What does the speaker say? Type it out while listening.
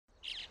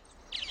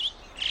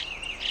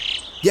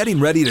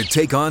Getting ready to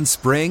take on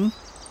spring?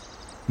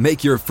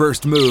 Make your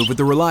first move with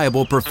the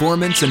reliable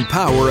performance and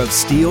power of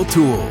Steel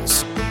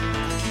tools.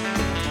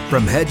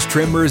 From hedge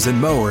trimmers and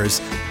mowers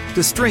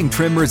to string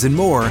trimmers and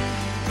more,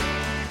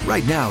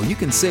 right now you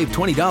can save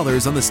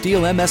 $20 on the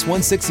Steel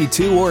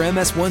MS-162 or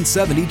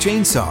MS-170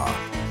 chainsaw.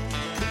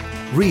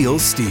 Real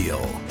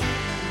Steel.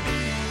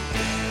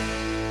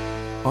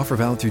 Offer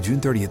valid through June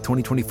 30th,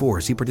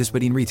 2024. See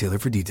participating retailer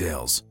for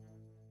details.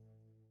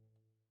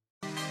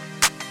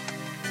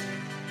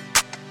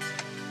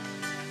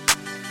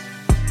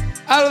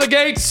 Out of the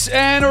gates,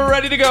 and we're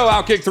ready to go.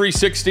 Outkick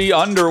 360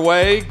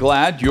 underway.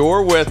 Glad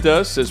you're with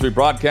us as we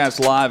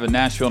broadcast live in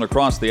Nashville and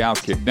across the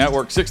Outkick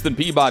Network. 6th and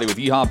Peabody with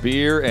Yeehaw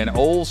Beer and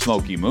Old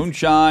Smoky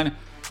Moonshine.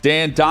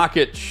 Dan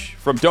Dockich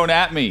from Don't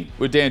At Me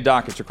with Dan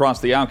Dockich across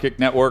the Outkick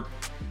Network.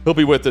 He'll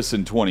be with us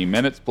in 20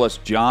 minutes, plus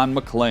John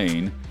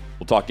McClain.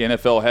 We'll talk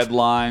NFL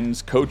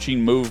headlines,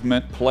 coaching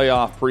movement,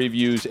 playoff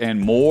previews, and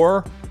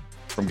more.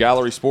 From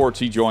Gallery Sports,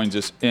 he joins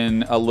us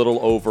in a little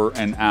over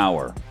an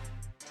hour.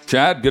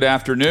 Chad, good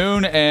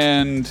afternoon,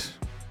 and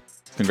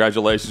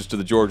congratulations to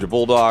the Georgia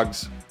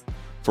Bulldogs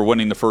for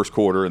winning the first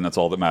quarter, and that's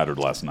all that mattered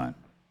last night.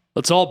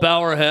 Let's all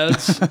bow our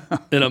heads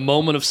in a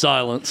moment of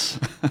silence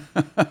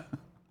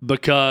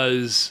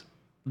because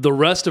the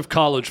rest of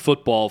college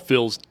football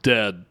feels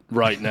dead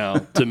right now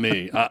to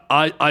me.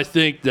 I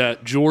think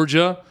that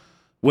Georgia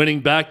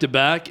winning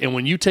back-to-back, and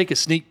when you take a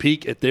sneak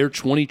peek at their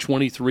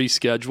 2023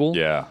 schedule,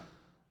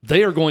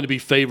 they are going to be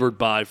favored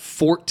by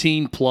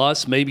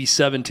 14-plus, maybe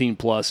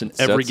 17-plus in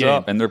every game.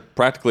 Up, and they're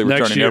practically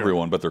returning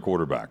everyone but their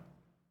quarterback.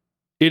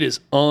 It is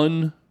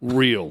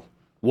unreal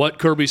what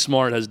Kirby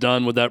Smart has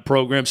done with that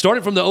program.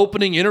 Starting from the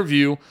opening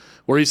interview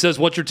where he says,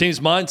 what's your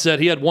team's mindset?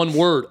 He had one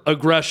word,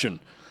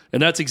 aggression.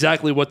 And that's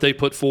exactly what they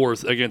put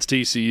forth against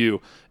TCU.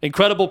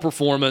 Incredible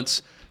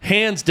performance,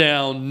 hands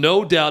down,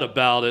 no doubt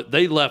about it.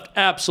 They left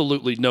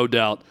absolutely no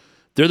doubt.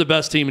 They're the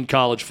best team in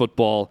college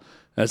football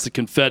as the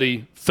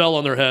confetti fell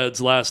on their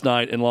heads last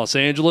night in Los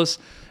Angeles.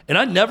 And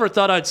I never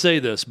thought I'd say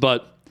this,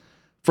 but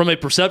from a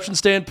perception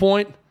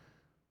standpoint,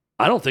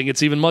 I don't think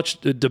it's even much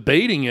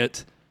debating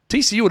it.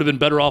 TCU would have been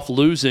better off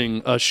losing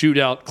a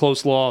shootout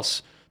close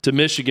loss to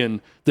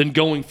Michigan than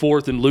going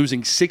forth and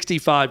losing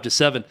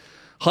 65-7.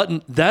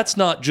 Hutton, that's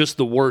not just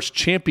the worst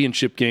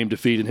championship game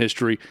defeat in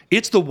history.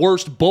 It's the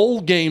worst bowl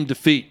game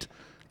defeat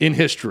in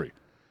history.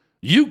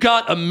 You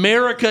got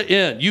America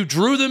in. You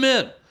drew them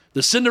in.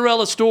 The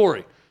Cinderella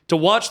story. To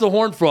watch the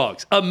Horned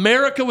Frogs.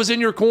 America was in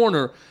your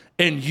corner,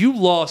 and you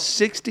lost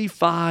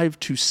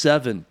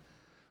 65-7.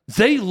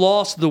 They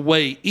lost the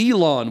way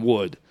Elon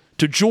would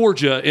to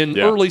Georgia in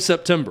early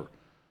September.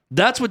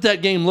 That's what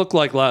that game looked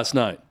like last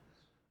night.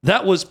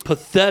 That was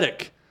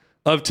pathetic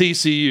of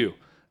TCU.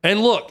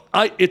 And look,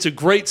 it's a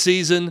great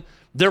season.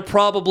 They're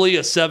probably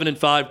a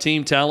 7-5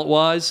 team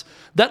talent-wise.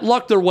 That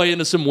lucked their way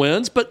into some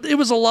wins, but it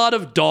was a lot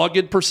of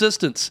dogged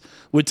persistence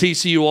with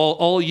TCU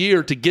all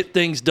year to get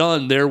things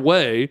done their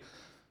way.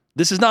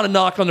 This is not a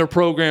knock on their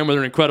program or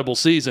their incredible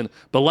season,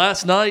 but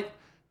last night,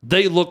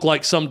 they looked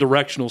like some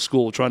directional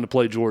school trying to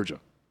play Georgia.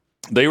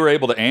 They were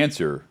able to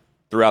answer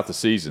throughout the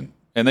season,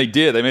 and they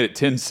did. They made it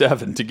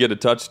 10-7 to get a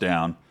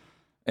touchdown,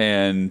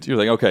 and you're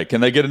like, okay, can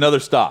they get another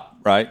stop,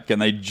 right? Can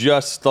they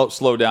just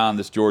slow down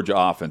this Georgia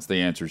offense? The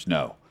answer is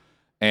no.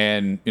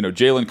 And,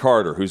 Jalen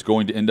Carter, who's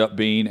going to end up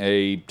being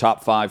a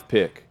top 5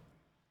 pick.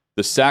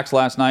 The sacks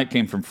last night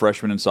came from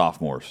freshmen and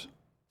sophomores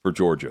for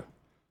Georgia.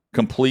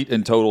 Complete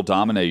and total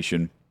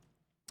domination.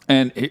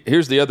 And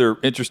here's the other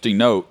interesting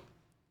note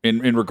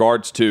in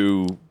regards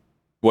to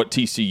what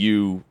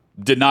TCU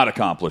did not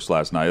accomplish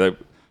last night,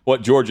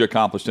 what Georgia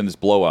accomplished in this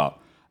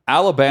blowout.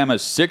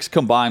 Alabama's 6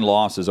 combined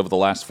losses over the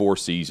last 4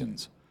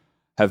 seasons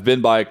have been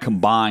by a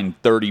combined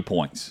 30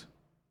 points.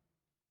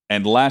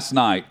 And last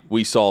night,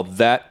 we saw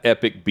that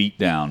epic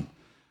beatdown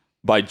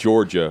by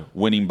Georgia,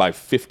 winning by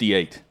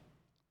 58.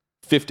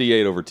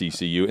 58 over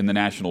TCU in the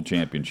national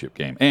championship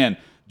game. And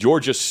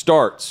Georgia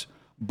starts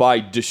by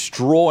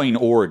destroying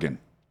Oregon.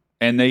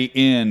 And they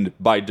end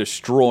by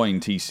destroying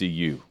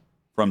TCU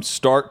from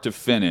start to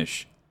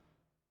finish.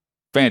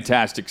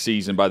 Fantastic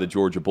season by the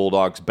Georgia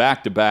Bulldogs,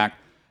 back-to-back.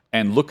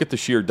 And look at the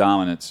sheer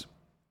dominance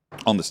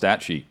on the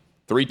stat sheet.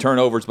 3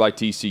 turnovers by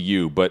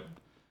TCU, but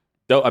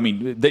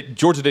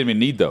Georgia didn't even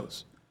need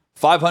those.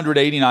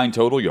 589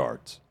 total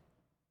yards,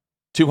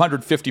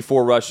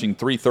 254 rushing,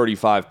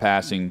 335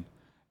 passing,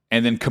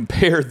 and then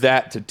compare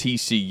that to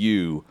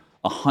TCU,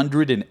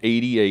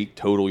 188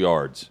 total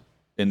yards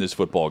in this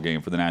football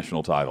game for the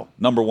national title.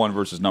 Number 1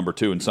 versus number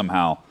 2, and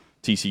somehow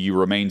TCU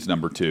remains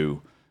number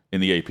 2 in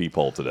the AP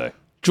poll today.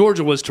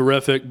 Georgia was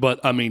terrific,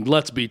 but,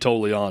 let's be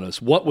totally honest.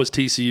 What was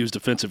TCU's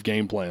defensive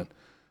game plan?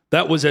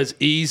 That was as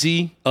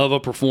easy of a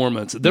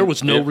performance. There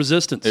was no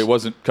resistance. It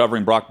wasn't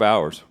covering Brock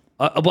Bowers.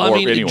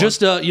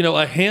 Just a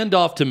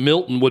handoff to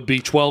Milton would be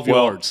 12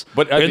 yards,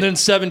 and then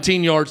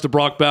 17 yards to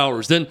Brock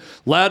Bowers. Then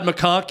Ladd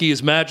McConkey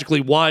is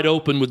magically wide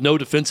open with no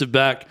defensive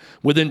back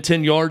within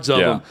 10 yards of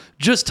him.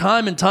 Just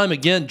time and time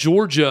again,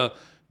 Georgia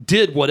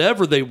did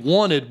whatever they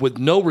wanted with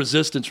no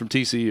resistance from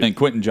TCU. And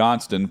Quentin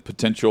Johnston,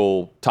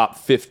 potential top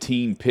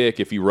 15 pick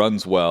if he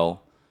runs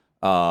well,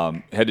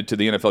 headed to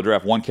the NFL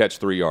draft, 1 catch,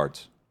 3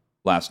 yards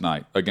last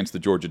night against the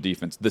Georgia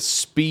defense. The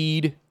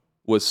speed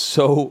was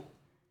so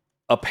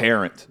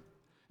apparent.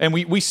 And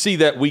we see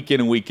that week in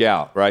and week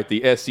out, right?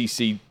 The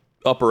SEC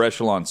upper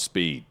echelon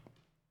speed.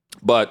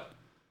 But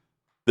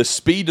the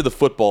speed of the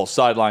football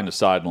sideline to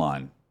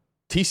sideline,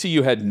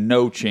 TCU had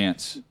no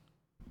chance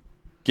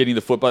getting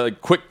the football.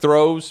 Like quick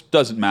throws,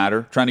 doesn't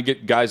matter. Trying to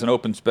get guys in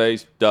open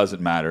space,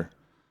 doesn't matter.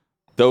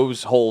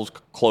 Those holes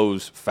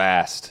close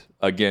fast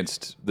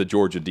against the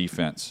Georgia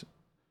defense.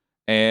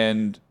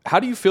 And how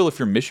do you feel if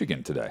you're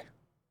Michigan today?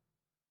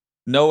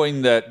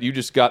 Knowing that you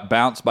just got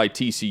bounced by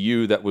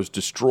TCU that was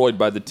destroyed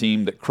by the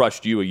team that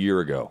crushed you a year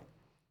ago.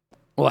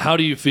 Well, how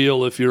do you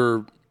feel if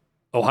you're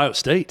Ohio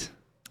State?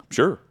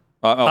 Sure.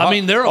 I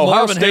mean, they're Ohio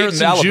Marvin State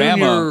Harrison and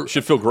Alabama Jr.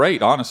 should feel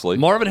great, honestly.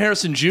 Marvin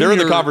Harrison Jr. They're in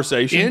the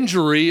conversation.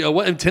 Injury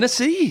in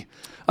Tennessee.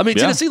 I mean,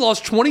 Tennessee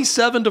lost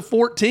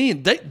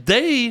 27-14.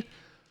 They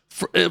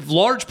for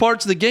large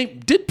parts of the game,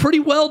 did pretty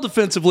well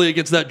defensively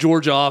against that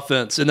Georgia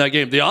offense in that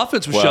game. The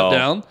offense was shut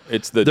down.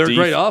 It's the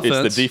great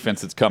offense. It's the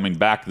defense that's coming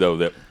back, though,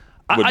 that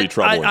would be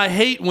troubling. I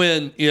hate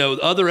when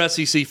other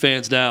SEC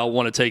fans now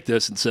want to take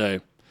this and say,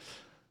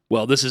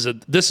 well, this is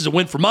a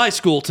win for my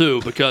school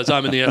too because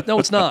I'm in the – no,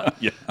 it's not.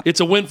 Yeah. It's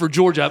a win for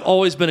Georgia. I've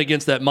always been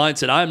against that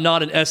mindset. I'm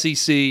not an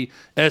SEC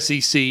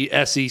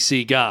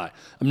guy.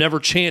 I'm never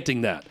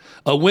chanting that.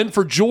 A win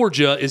for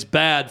Georgia is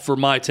bad for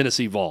my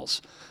Tennessee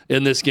Vols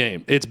in this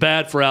game. It's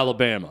bad for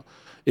Alabama.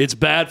 It's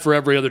bad for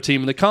every other team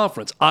in the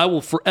conference. I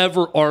will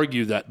forever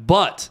argue that.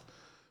 But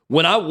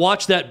when I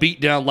watched that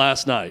beatdown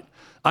last night,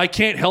 I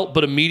can't help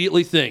but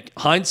immediately think,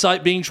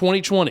 hindsight being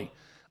 20/20,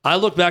 I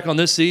look back on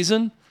this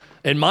season –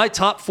 and my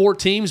top 4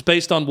 teams,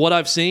 based on what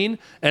I've seen,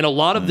 and a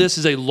lot of this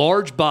is a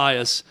large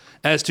bias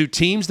as to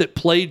teams that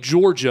played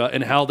Georgia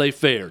and how they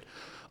fared.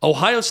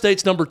 Ohio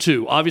State's number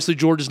 2. Obviously,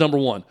 Georgia's number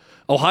 1.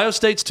 Ohio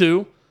State's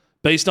 2,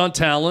 based on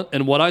talent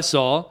and what I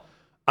saw.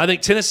 I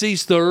think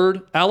Tennessee's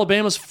 3rd.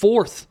 Alabama's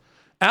 4th.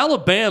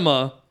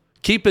 Alabama,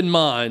 keep in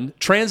mind,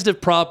 transitive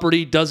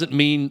property doesn't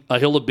mean a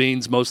hill of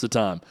beans most of the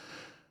time.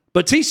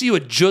 But TCU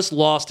had just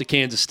lost to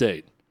Kansas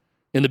State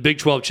in the Big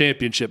 12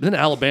 championship. And then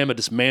Alabama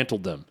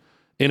dismantled them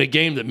in a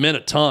game that meant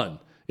a ton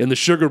in the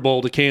Sugar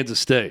Bowl to Kansas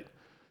State.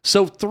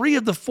 So 3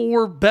 of the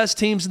 4 best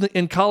teams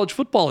in college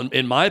football,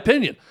 in my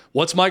opinion.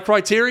 What's my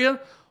criteria?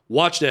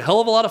 Watched a hell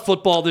of a lot of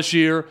football this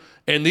year,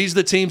 and these are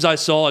the teams I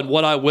saw and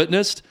what I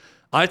witnessed.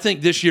 I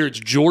think this year it's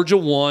Georgia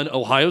 1,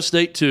 Ohio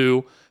State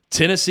 2,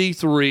 Tennessee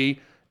 3,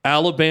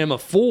 Alabama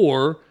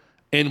 4,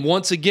 and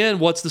once again,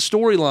 what's the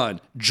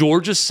storyline?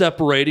 Georgia's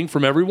separating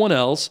from everyone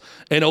else.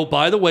 And oh,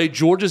 by the way,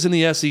 Georgia's in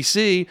the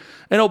SEC.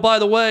 And oh, by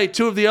the way,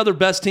 2 of the other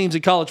best teams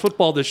in college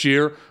football this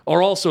year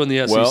are also in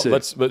the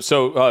SEC.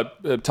 Well,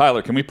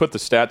 Tyler, can we put the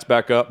stats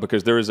back up?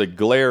 Because there is a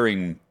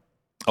glaring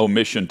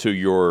omission to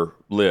your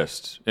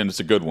list, and it's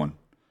a good one.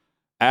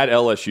 Add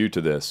LSU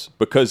to this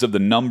because of the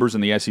numbers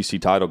in the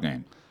SEC title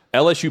game.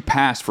 LSU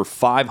passed for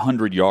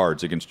 500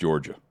 yards against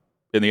Georgia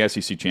in the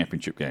SEC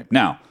championship game.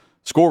 Now,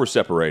 score was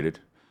separated,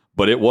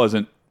 but it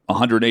wasn't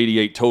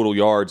 188 total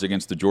yards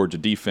against the Georgia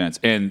defense.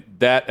 And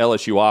that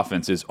LSU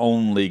offense is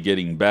only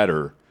getting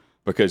better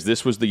because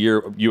this was the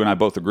year, you and I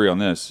both agree on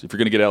this, if you're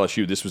going to get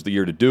LSU, this was the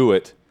year to do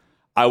it.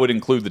 I would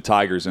include the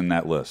Tigers in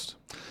that list.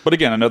 But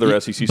again, another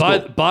SEC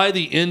school. By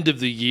the end of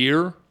the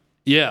year,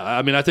 yeah,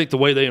 I mean, I think the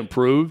way they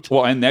improved.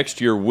 Well, and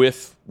next year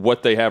with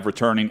what they have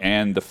returning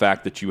and the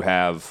fact that you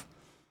have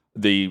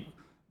the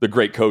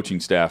great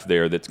coaching staff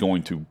there that's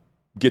going to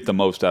get the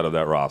most out of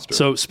that roster.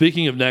 So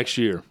speaking of next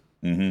year,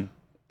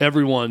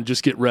 everyone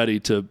just get ready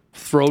to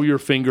throw your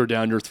finger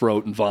down your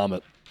throat and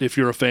vomit if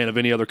you're a fan of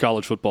any other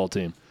college football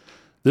team.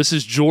 This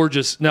is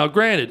Georgia's, now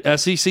granted,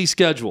 SEC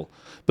schedule,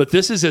 but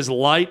this is as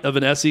light of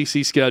an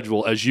SEC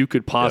schedule as you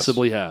could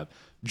possibly have.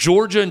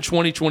 Georgia in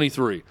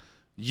 2023,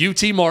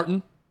 UT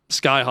Martin,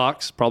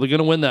 Skyhawks, probably going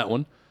to win that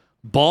one.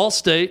 Ball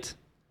State,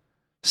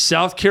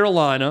 South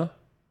Carolina,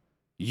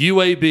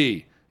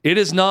 UAB. It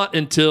is not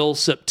until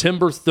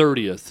September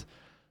 30th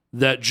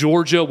that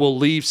Georgia will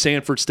leave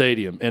Sanford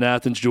Stadium in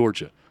Athens,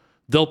 Georgia.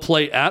 They'll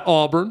play at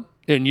Auburn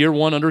in year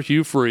 1 under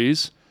Hugh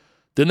Freeze.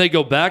 Then they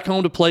go back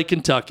home to play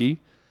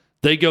Kentucky.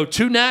 They go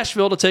to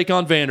Nashville to take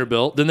on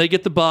Vanderbilt. Then they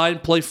get the bye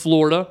and play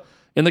Florida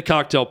in the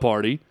cocktail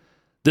party.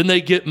 Then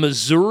they get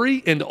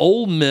Missouri and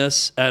Ole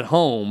Miss at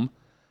home.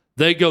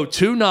 They go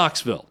to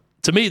Knoxville.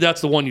 To me,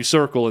 that's the one you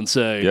circle and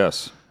say,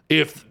 yes,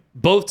 if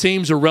both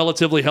teams are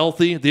relatively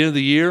healthy at the end of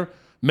the year,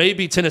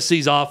 maybe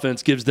Tennessee's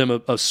offense gives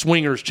them a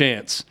swinger's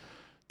chance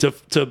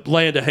to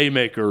land a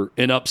haymaker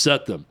and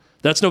upset them.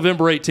 That's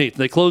November 18th.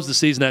 They close the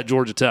season at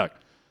Georgia Tech.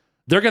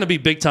 They're going to be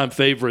big-time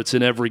favorites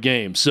in every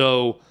game.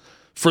 So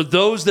for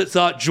those that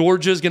thought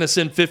Georgia's going to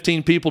send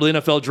 15 people to the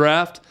NFL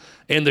draft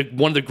and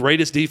one of the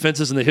greatest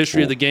defenses in the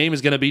history of the game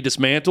is going to be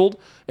dismantled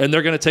and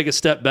they're going to take a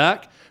step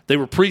back, they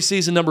were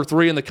preseason number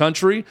 3 in the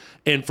country,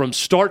 and from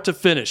start to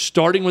finish,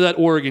 starting with that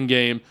Oregon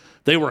game,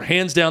 they were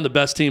hands down the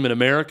best team in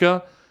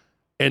America.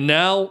 And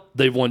now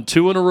they've won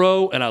 2 in a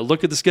row, and I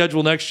look at the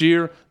schedule next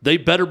year, they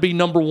better be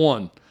number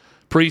 1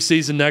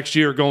 preseason next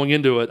year going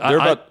into it. They're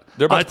about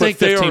to put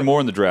 15 more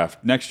in the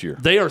draft next year.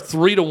 They are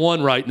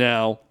 3-1 right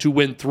now to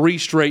win 3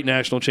 straight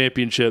national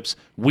championships.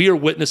 We are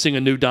witnessing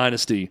a new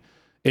dynasty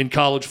in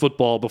college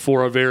football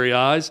before our very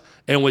eyes.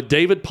 And when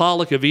David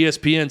Pollack of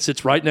ESPN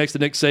sits right next to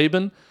Nick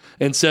Saban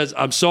and says,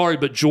 I'm sorry,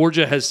 but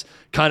Georgia has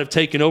kind of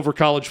taken over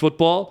college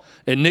football,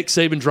 and Nick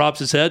Saban drops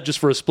his head just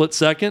for a split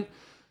second,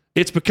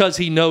 it's because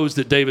he knows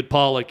that David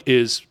Pollack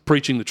is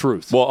preaching the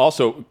truth. Well,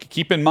 also,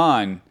 keep in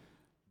mind,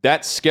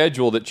 that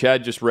schedule that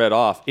Chad just read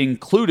off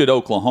included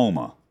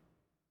Oklahoma.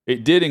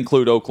 It did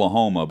include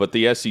Oklahoma, but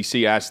the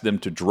SEC asked them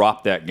to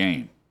drop that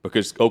game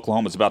because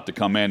Oklahoma's about to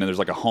come in, and there's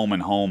like a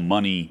home-and-home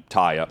money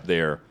tie-up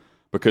there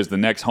because the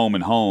next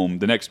home-and-home,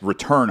 the next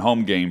return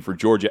home game for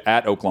Georgia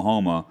at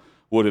Oklahoma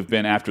would have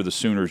been after the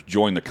Sooners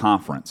joined the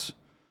conference.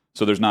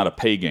 So there's not a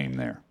pay game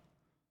there.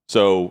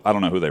 So I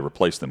don't know who they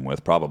replaced them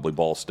with, probably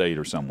Ball State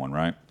or someone,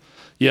 right?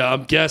 Yeah,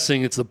 I'm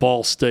guessing it's the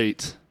Ball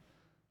State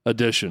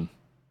edition.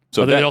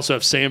 So they also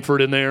have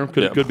Samford in there.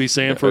 Could be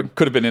Samford.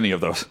 Could have been any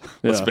of those.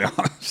 Let's be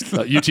honest.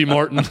 UT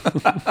Martin.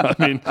 I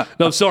mean,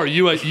 no, sorry,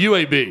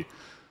 UAB.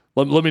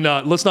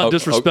 Let's not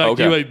disrespect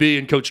UAB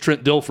and Coach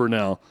Trent Dilfer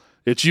now.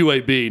 It's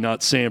UAB,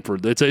 not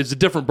Samford. It's a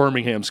different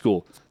Birmingham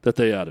school that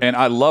they added. And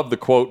I love the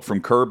quote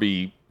from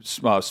Kirby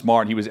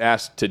Smart. He was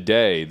asked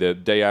today, the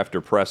day after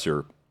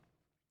presser,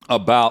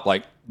 about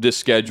like this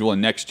schedule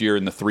and next year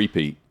in the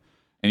three-peat.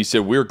 And he said,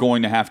 we're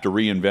going to have to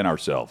reinvent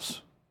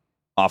ourselves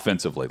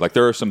offensively. Like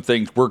there are some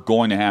things we're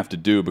going to have to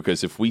do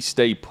because if we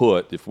stay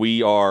put, if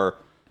we are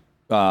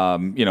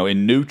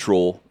in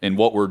neutral in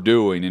what we're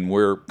doing and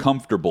we're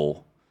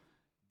comfortable,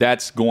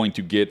 that's going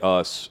to get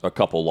us a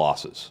couple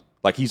losses.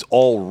 Like he's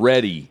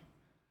already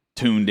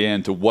tuned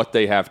in to what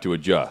they have to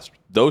adjust.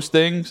 Those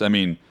things, I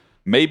mean,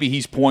 maybe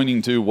he's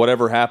pointing to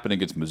whatever happened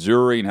against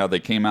Missouri and how they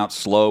came out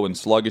slow and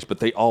sluggish, but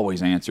they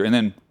always answer. And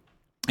then,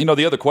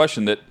 the other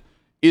question that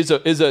is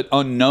an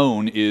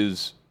unknown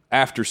is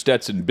after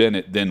Stetson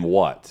Bennett, then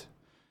what?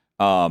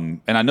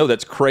 And I know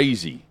that's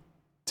crazy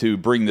to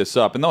bring this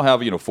up. And they'll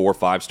have, 4 or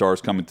 5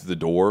 stars coming through the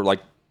door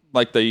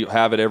like they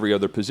have at every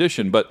other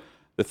position. But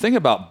the thing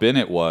about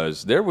Bennett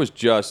was there was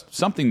just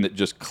something that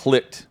just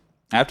clicked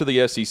after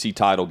the SEC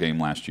title game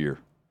last year.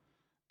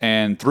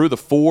 And through the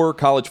 4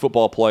 college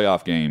football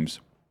playoff games,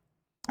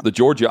 the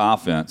Georgia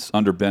offense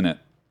under Bennett,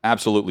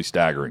 absolutely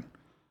staggering.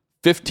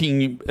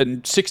 16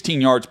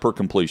 yards per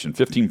completion,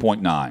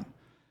 15.9.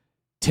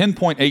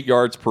 10.8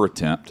 yards per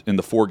attempt in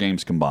the 4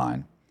 games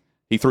combined.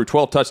 He threw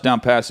 12 touchdown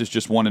passes,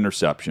 just 1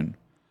 interception.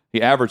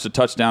 He averaged a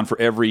touchdown for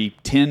every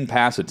 10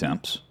 pass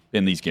attempts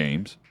in these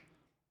games.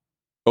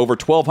 Over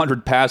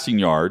 1,200 passing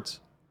yards,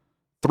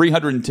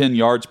 310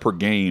 yards per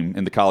game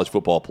in the college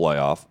football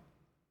playoff.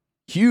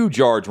 Huge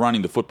yards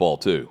running the football,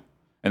 too.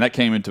 And that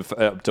came into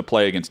to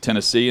play against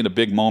Tennessee in a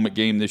big moment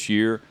game this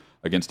year,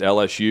 against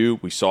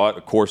LSU. We saw it,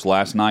 of course,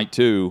 last night,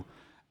 too.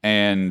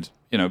 And,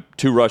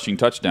 2 rushing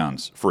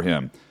touchdowns for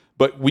him.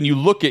 But when you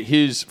look at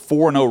his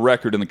 4-0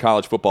 record in the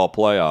college football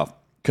playoff,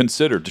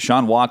 consider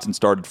Deshaun Watson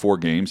started 4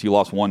 games. He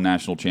lost 1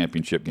 national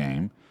championship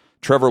game.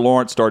 Trevor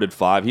Lawrence started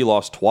 5. He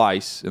lost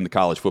twice in the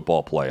college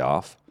football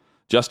playoff.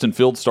 Justin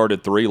Fields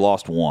started 3,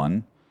 lost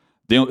 1.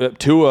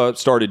 Tua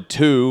started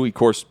 2. He, of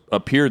course,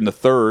 appeared in the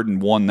 3rd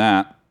and won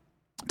that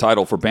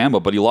title for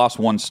Bama, but he lost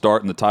 1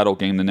 start in the title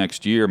game the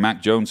next year.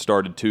 Mac Jones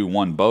started 2,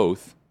 won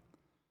both.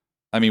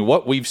 I mean,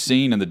 what we've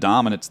seen in the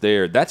dominance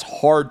there, that's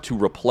hard to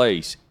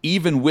replace,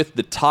 even with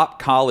the top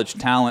college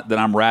talent that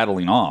I'm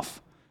rattling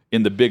off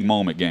in the big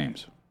moment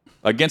games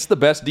against the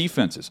best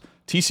defenses.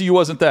 TCU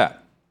wasn't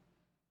that.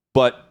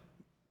 But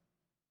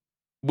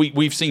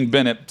we've seen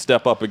Bennett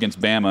step up against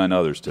Bama and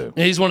others too.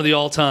 He's one of the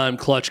all-time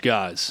clutch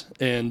guys,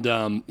 and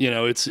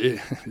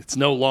it's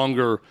no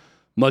longer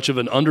much of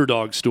an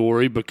underdog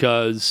story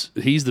because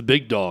he's the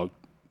big dog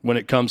when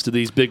it comes to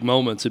these big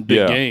moments and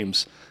big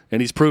games,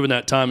 and he's proven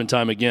that time and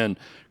time again.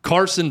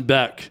 Carson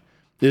Beck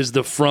is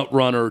the front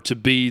runner to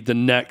be the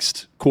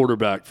next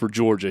quarterback for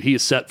Georgia. He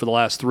is set for the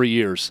last 3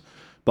 years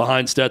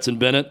behind Stetson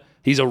Bennett.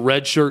 He's a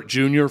redshirt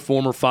junior,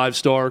 former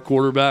 5-star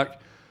quarterback.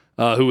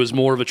 Who was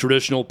more of a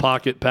traditional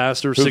pocket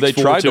passer. Who they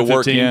tried to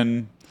work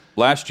in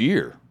last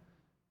year.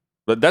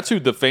 But that's who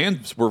the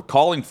fans were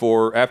calling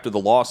for after the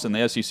loss in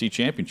the SEC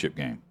championship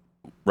game,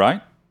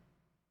 right?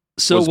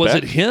 So was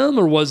it him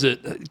or was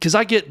it – because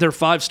I get their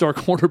 5-star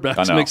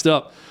quarterbacks mixed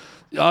up.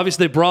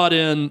 Obviously, they brought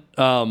in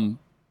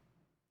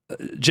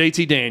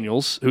JT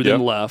Daniels, who then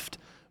left.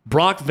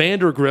 Brock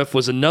Vandergriff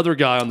was another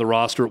guy on the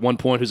roster at one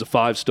point who's a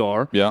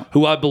 5-star,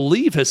 who I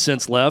believe has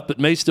since left but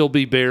may still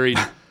be buried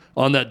 –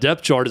 on that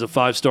depth chart as a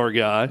 5-star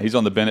guy. He's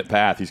on the Bennett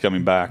path. He's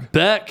coming back.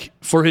 Beck,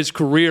 for his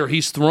career,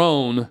 he's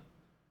thrown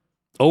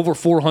over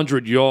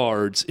 400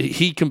 yards.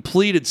 He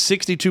completed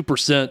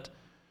 62%.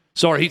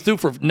 Sorry, he threw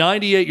for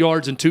 98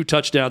 yards and 2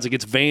 touchdowns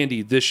against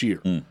Vandy this year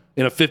in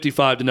a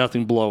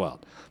 55-0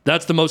 blowout.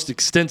 That's the most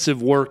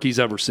extensive work he's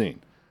ever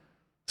seen.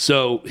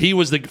 So he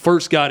was the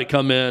first guy to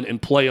come in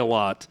and play a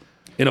lot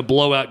in a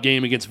blowout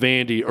game against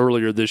Vandy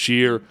earlier this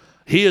year.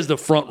 he is the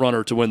front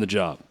runner to win the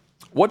job.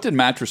 What did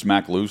Mattress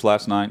Mac lose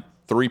last night?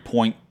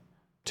 3.2,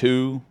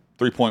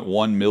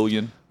 3.1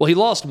 million? Well, he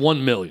lost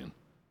 $1 million.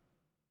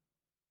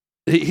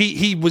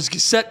 He was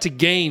set to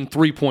gain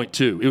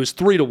 3.2. It was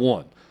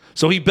 3-1.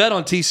 So he bet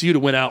on TCU to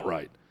win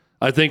outright,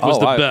 I think was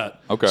the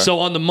bet. Okay. So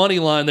on the money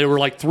line, they were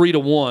like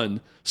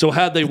 3-1. So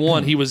had they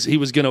won, he was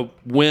going to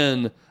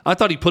win. I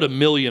thought he put $1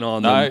 million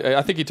on them.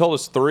 I think he told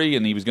us 3,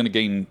 and he was going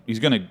to He's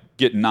going to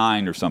get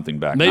 9 or something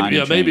back.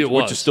 Maybe it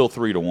was, which is still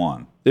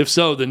 3-1. If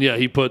so, then yeah,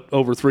 he put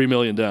over $3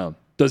 million down.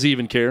 Does he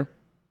even care?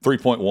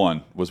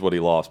 3.1 was what he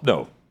lost.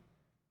 No.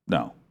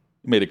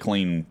 He made a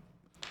clean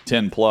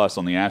 10 plus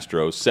on the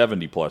Astros,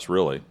 70 plus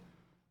really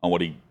on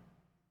what he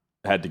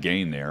had to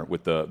gain there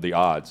with the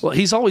odds. Well,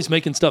 he's always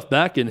making stuff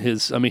back in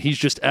his. I mean, he's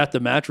just at the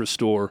mattress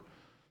store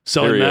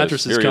selling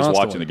mattresses constantly. Here he is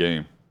watching the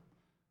game.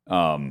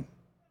 I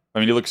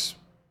mean, he looks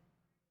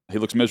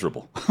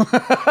miserable,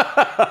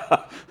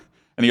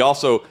 and he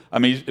also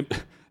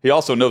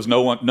knows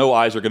no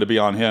eyes are going to be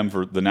on him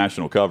for the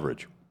national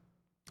coverage.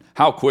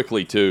 How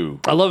quickly,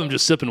 too? I love him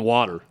just sipping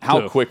water.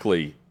 How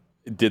quickly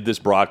did this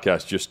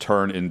broadcast just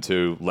turn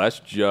into, let's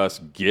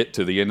just get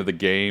to the end of the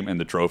game and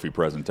the trophy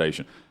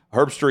presentation?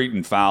 Herbstreit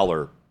and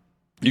Fowler,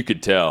 you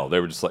could tell. They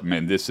were just like,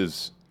 man, this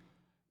is...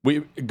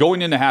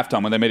 going into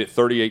halftime when they made it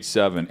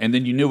 38-7, and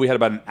then you knew we had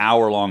about an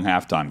hour-long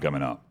halftime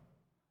coming up.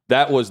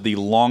 That was the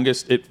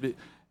longest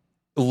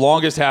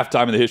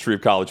halftime in the history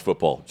of college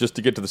football, just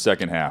to get to the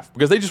second half.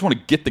 Because they just want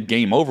to get the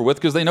game over with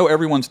because they know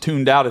everyone's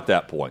tuned out at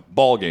that point.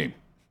 Ball game.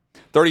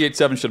 38-7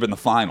 should have been the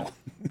final.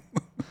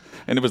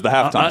 And it was the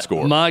halftime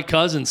score. My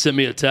cousin sent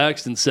me a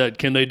text and said,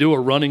 can they do a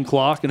running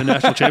clock in a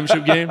national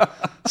championship game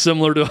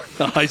similar to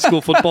a high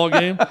school football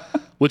game?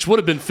 Which would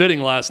have been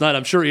fitting last night.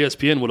 I'm sure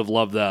ESPN would have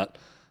loved that.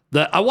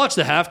 I watched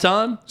the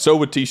halftime. So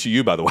would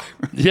TCU, by the way.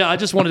 Yeah, I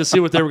just wanted to see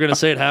what they were going to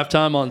say at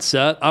halftime on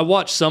set. I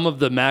watched some of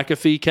the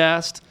McAfee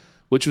cast,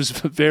 which was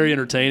very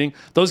entertaining.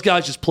 Those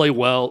guys just play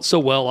so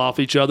well off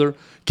each other,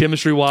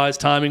 chemistry-wise,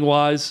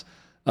 timing-wise.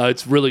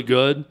 It's really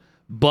good.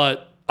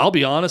 But I'll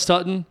be honest,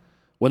 Hutton,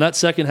 when that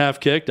second half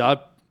kicked, I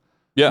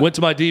went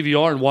to my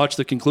DVR and watched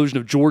the conclusion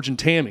of George and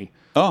Tammy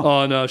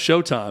on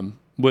Showtime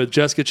with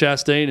Jessica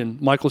Chastain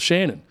and Michael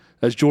Shannon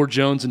as George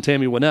Jones and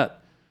Tammy Wynette.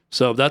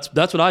 So that's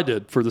what I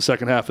did for the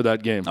second half of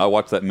that game. I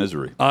watched that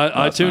misery.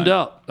 I tuned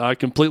out. I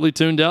completely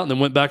tuned out and then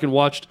went back and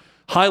watched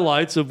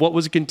highlights of what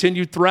was a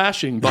continued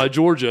thrashing by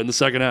Georgia in the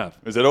second half.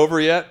 Is it over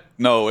yet?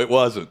 No, it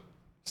wasn't.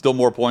 Still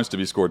more points to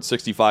be scored.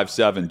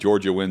 65-7,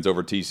 Georgia wins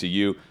over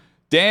TCU.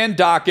 Dan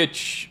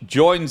Dakich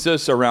joins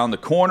us around the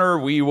corner.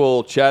 We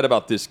will chat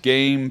about this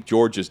game,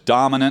 Georgia's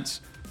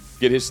dominance,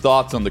 get his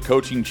thoughts on the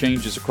coaching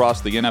changes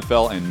across the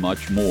NFL, and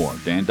much more.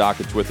 Dan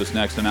Dakich with us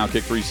next on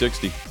Outkick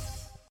 360.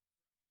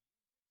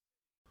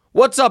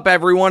 What's up,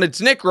 everyone? It's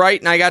Nick Wright,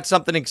 and I got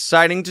something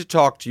exciting to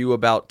talk to you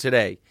about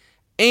today.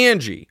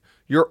 Angie,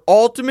 your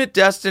ultimate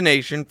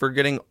destination for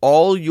getting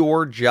all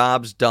your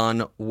jobs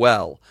done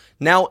well.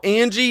 Now,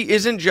 Angie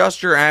isn't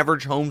just your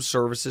average home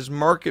services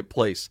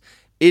marketplace.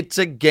 It's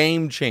a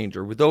game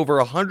changer with over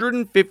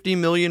 150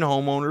 million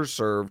homeowners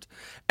served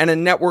and a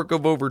network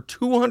of over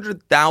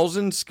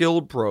 200,000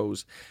 skilled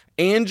pros.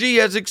 Angie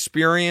has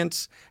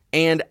experience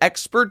and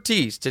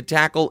expertise to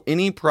tackle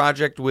any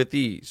project with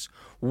ease.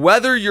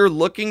 Whether you're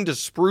looking to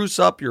spruce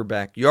up your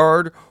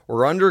backyard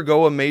or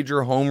undergo a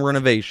major home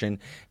renovation,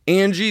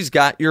 Angie's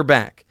got your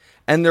back.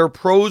 And their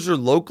pros are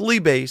locally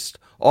based,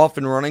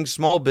 often running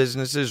small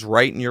businesses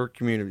right in your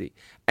community.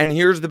 And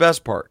here's the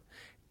best part.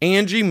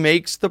 Angie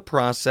makes the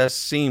process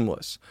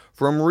seamless.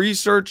 From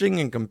researching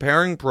and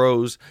comparing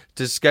pros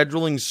to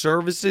scheduling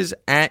services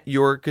at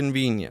your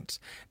convenience.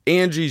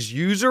 Angie's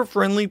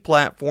user-friendly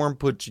platform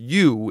puts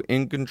you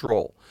in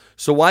control.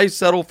 So why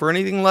settle for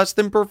anything less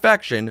than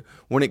perfection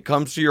when it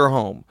comes to your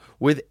home?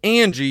 With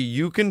Angie,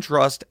 you can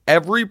trust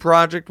every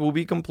project will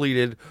be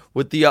completed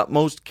with the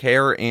utmost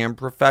care and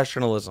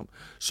professionalism.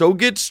 So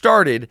get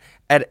started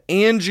at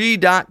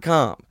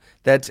Angie.com.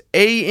 That's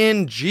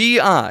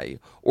ANGI,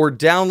 or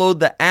download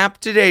the app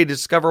today to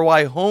discover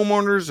why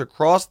homeowners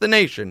across the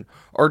nation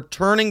are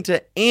turning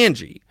to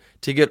Angie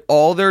to get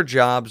all their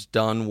jobs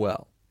done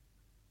well.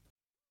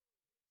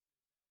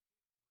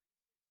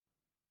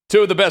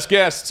 Two of the best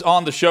guests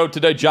on the show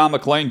today. John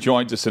McClain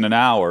joins us in an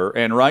hour.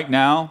 And right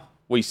now,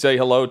 we say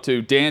hello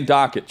to Dan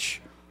Dakich,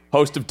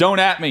 host of Don't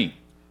At Me,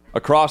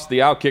 across the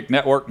Outkick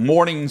Network.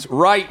 Mornings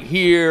right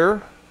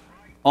here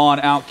on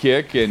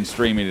Outkick and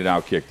streaming at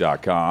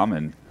Outkick.com.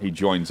 And he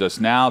joins us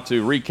now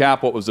to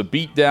recap what was a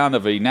beatdown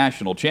of a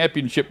national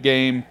championship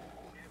game,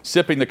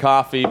 sipping the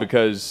coffee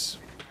because,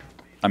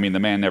 the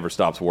man never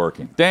stops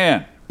working.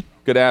 Dan,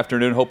 good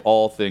afternoon. Hope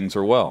all things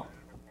are well.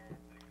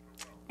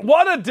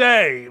 What a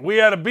day. We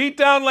had a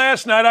beatdown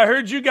last night. I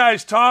heard you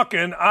guys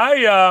talking.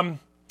 I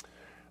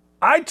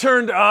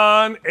turned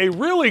on a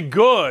really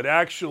good,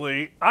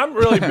 actually. I'm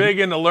really big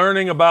into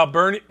learning about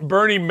Bernie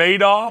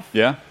Madoff.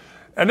 Yeah.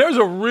 And there's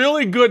a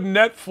really good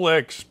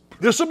Netflix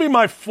This will be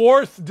my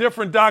fourth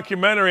different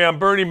documentary on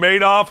Bernie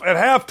Madoff. At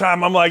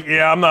halftime, I'm like,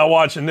 yeah, I'm not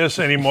watching this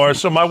anymore.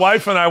 So my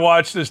wife and I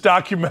watched this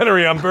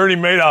documentary on Bernie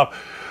Madoff.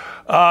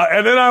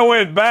 And then I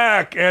went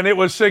back, and it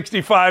was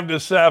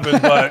 65-7.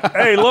 But,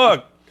 hey,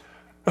 look,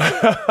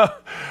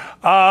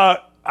 I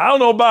don't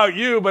know about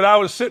you, but I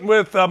was sitting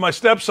with my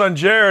stepson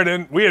Jared,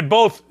 and we had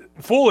both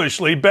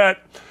foolishly bet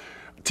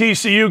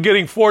TCU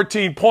getting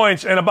 14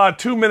 points. And about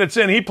 2 minutes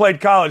in, he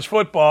played college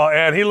football,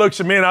 and he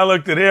looks at me, and I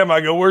looked at him. I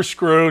go, we're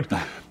screwed.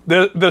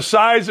 The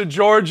size of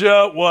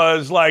Georgia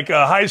was like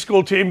a high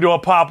school team to a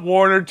Pop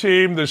Warner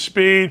team, the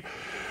speed.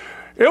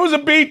 It was a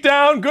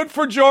beatdown. Good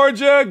for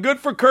Georgia. Good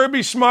for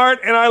Kirby Smart.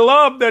 And I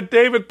love that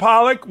David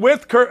Pollack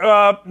with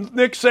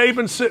Nick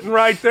Saban sitting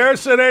right there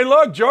said, hey,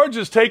 look,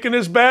 Georgia's taking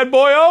this bad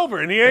boy over,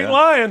 and he ain't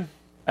lying.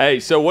 Hey,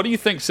 so what do you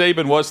think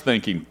Saban was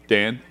thinking,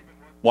 Dan,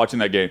 watching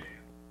that game?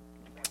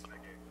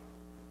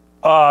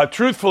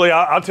 Truthfully,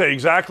 I'll tell you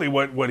exactly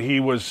what he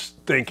was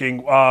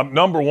thinking.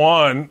 Number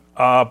one,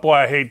 boy,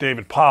 I hate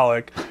David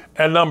Pollack.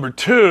 And number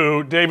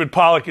two, David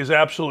Pollack is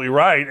absolutely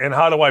right. And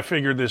how do I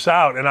figure this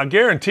out? And I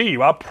guarantee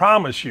you, I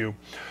promise you,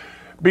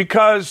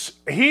 because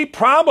he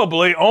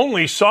probably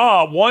only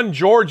saw one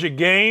Georgia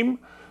game,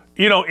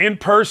 in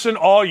person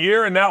all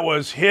year, and that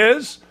was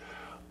his.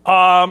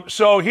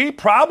 So he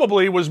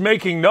probably was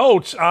making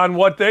notes on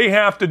what they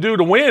have to do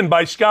to win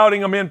by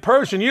scouting them in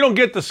person. You don't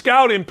get to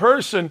scout in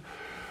person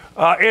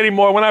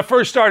anymore. When I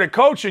first started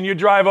coaching, you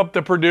drive up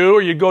to Purdue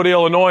or you go to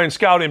Illinois and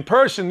scout in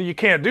person. You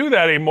can't do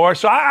that anymore.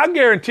 So I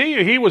guarantee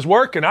you he was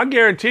working. I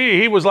guarantee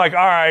you he was like, all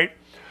right,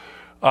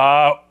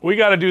 we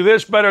got to do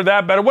this better,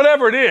 that better,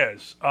 whatever it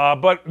is.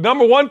 But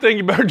number one thing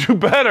you better do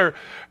better,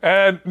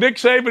 and Nick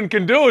Saban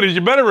can do it, is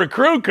you better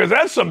recruit, because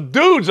that's some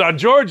dudes on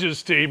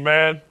Georgia's team,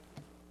 man.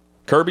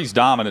 Kirby's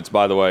dominance,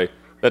 by the way,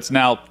 that's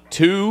now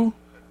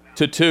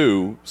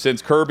 2-2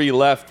 since Kirby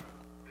left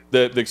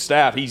the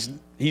staff.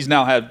 He's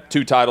now had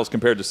 2 titles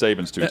compared to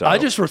Saban's 2 titles. I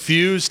just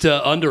refuse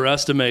to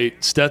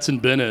underestimate Stetson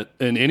Bennett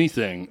in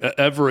anything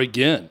ever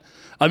again.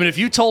 I mean, if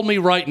you told me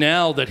right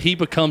now that he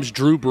becomes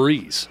Drew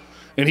Brees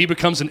and he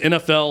becomes an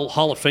NFL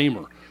Hall of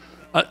Famer,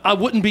 I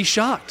wouldn't be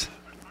shocked.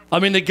 I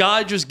mean, the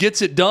guy just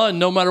gets it done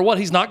no matter what.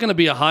 He's not going to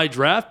be a high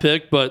draft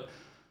pick, but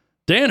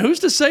Dan, who's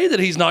to say that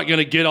he's not going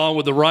to get on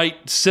with the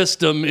right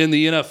system in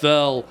the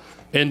NFL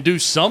and do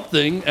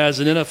something as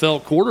an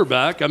NFL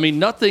quarterback? I mean,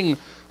 nothing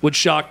would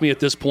shock me at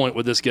this point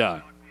with this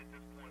guy.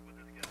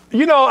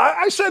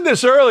 I said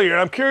this earlier,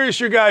 and I'm curious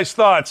your guys'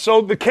 thoughts.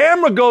 So the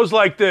camera goes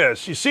like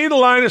this. You see the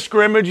line of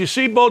scrimmage. You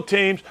see both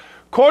teams.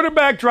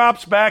 Quarterback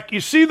drops back.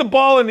 You see the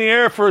ball in the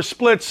air for a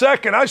split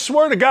second. I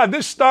swear to God,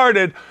 this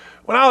started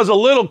when I was a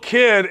little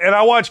kid, and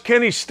I watched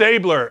Kenny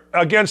Stabler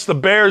against the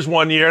Bears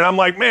one year, and I'm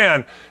like,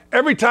 man,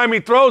 every time he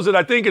throws it,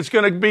 I think it's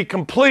going to be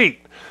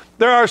complete.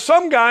 There are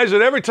some guys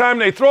that every time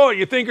they throw it,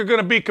 you think are going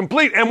to be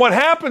complete. And what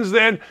happens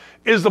then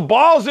is the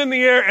ball's in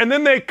the air, and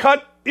then they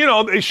cut.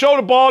 They show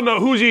the ball, know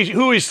who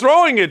he's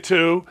throwing it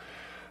to.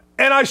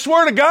 And I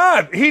swear to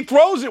God, he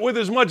throws it with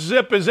as much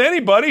zip as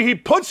anybody. He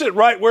puts it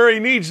right where he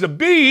needs to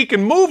be. He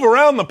can move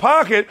around the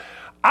pocket.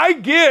 I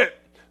get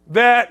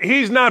that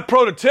he's not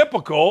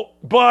prototypical,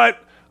 but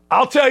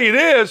I'll tell you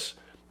this.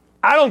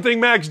 I don't think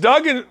Max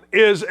Duggan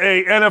is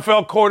a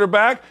NFL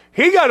quarterback.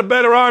 He got a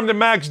better arm than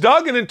Max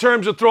Duggan in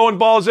terms of throwing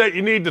balls that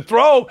you need to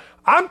throw.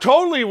 I'm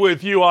totally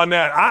with you on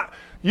that.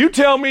 You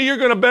tell me you're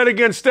going to bet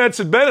against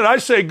Stetson Bennett, I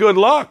say good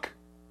luck.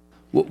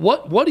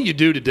 What do you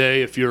do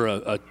today if you're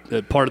a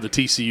part of the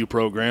TCU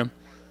program?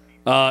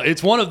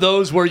 It's one of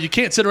those where you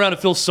can't sit around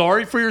and feel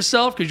sorry for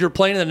yourself because you're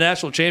playing in the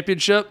national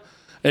championship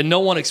and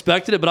no one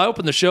expected it. But I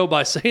opened the show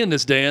by saying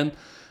this, Dan.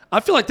 I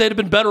feel like they'd have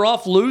been better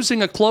off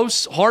losing a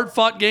close,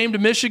 hard-fought game to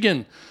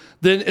Michigan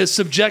than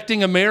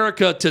subjecting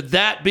America to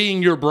that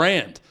being your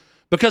brand.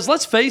 Because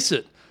let's face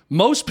it,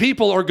 most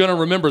people are going to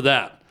remember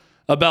that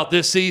about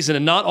this season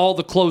and not all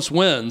the close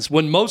wins.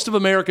 When most of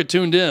America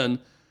tuned in,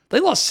 they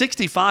lost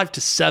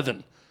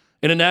 65-7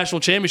 in a national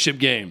championship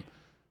game.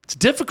 It's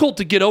difficult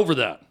to get over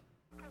that.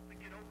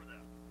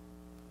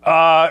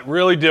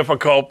 Really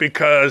difficult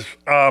because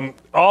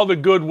all the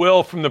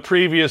goodwill from the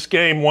previous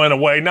game went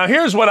away. Now,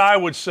 here's what I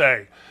would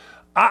say.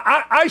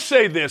 I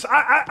say this.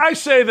 I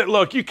say that,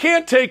 look, you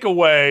can't take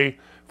away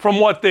from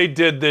what they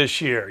did this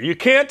year. You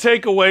can't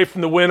take away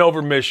from the win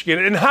over Michigan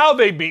and how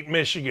they beat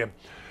Michigan.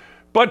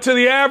 But to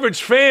the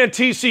average fan,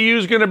 TCU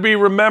is going to be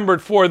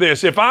remembered for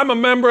this. If I'm a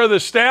member of the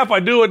staff, I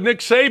do what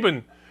Nick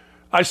Saban.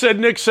 I said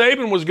Nick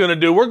Saban was going to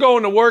do. We're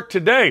going to work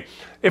today.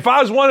 If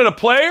I was one of the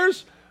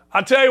players,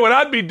 I'll tell you what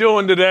I'd be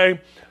doing today.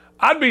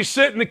 I'd be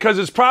sitting, because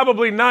it's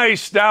probably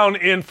nice down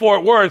in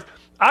Fort Worth,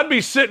 I'd be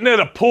sitting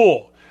at a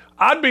pool.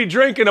 I'd be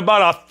drinking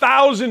about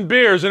 1,000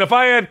 beers. And if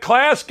I had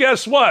class,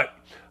 guess what?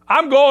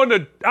 I'm going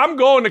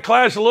to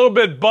class a little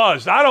bit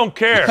buzzed. I don't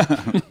care.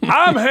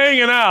 I'm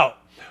hanging out.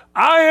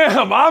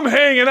 I'm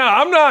hanging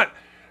out. I'm not,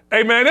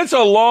 hey man, it's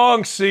a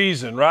long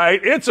season, right?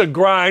 It's a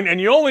grind,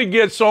 and you only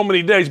get so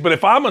many days. But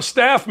if I'm a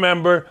staff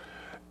member,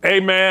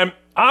 hey man,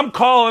 I'm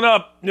calling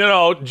up,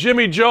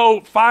 Jimmy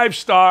Joe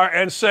 5-star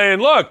and saying,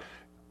 look,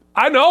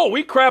 I know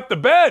we crapped the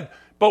bed,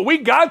 but we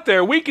got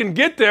there. We can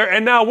get there,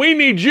 and now we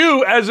need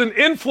you as an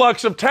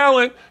influx of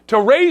talent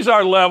to raise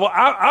our level.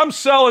 I'm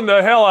selling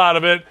the hell out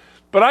of it,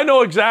 but I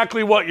know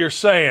exactly what you're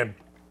saying.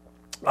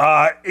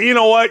 You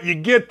know what? You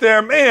get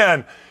there,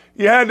 man,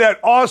 you had that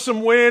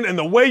awesome win, and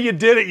the way you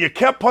did it, you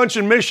kept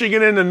punching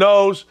Michigan in the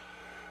nose.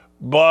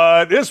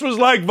 But this was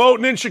like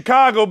voting in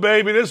Chicago,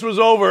 baby. This was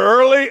over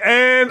early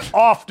and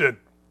often.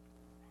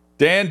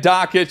 Dan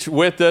Dakich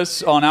with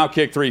us on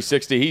Outkick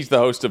 360. He's the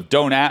host of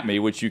Don't At Me,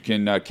 which you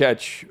can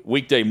catch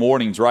weekday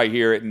mornings right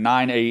here at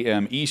 9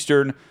 a.m.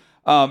 Eastern.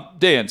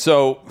 Dan,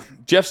 so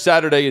Jeff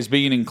Saturday is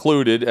being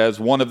included as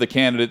one of the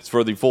candidates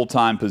for the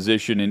full-time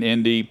position in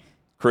Indy.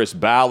 Chris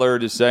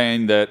Ballard is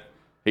saying that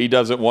he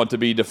doesn't want to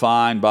be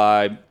defined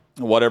by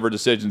whatever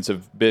decisions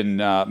have been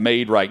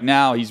made right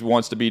now. He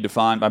wants to be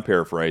defined, I'm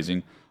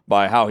paraphrasing,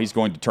 by how he's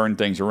going to turn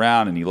things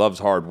around, and he loves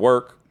hard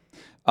work.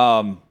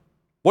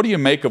 What do you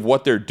make of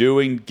what they're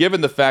doing,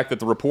 given the fact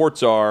that the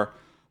reports are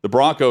the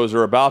Broncos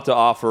are about to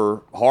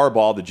offer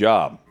Harbaugh the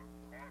job?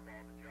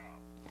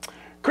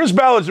 Chris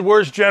Ballard's the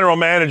worst general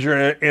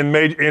manager in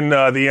the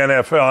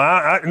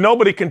NFL.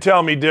 Nobody can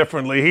tell me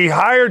differently. He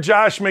hired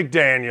Josh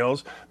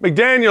McDaniels.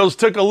 McDaniels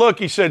took a look.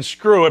 He said,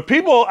 screw it.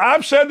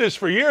 I've said this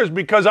for years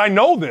because I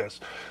know this.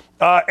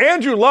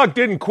 Andrew Luck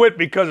didn't quit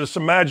because of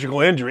some magical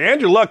injury.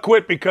 Andrew Luck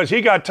quit because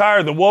he got tired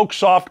of the woke,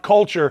 soft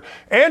culture.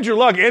 Andrew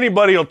Luck,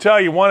 anybody will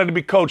tell you, wanted to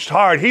be coached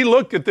hard. He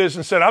looked at this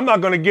and said, I'm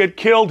not going to get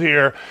killed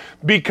here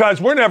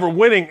because we're never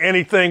winning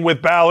anything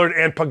with Ballard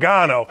and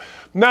Pagano.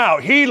 Now,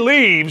 he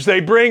leaves. They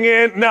bring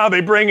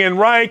in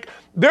Reich.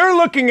 They're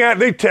looking at,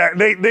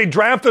 they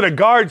drafted a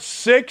guard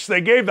 6.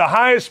 They gave the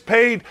highest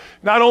paid,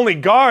 not only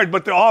guard,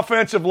 but the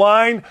offensive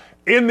line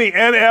in the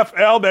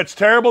NFL. That's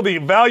terrible. The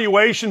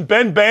evaluation,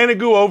 Ben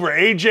Banigou over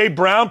A.J.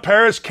 Brown,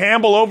 Paris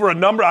Campbell over a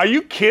number. Are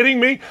you kidding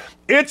me?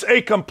 It's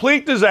a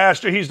complete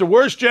disaster. He's the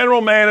worst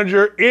general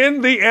manager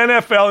in the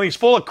NFL, and he's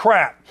full of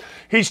crap.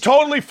 He's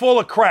totally full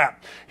of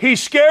crap.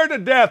 He's scared to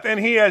death, and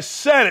he has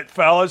said it,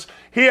 fellas.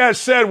 He has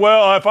said,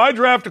 well, if I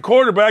draft a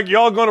quarterback,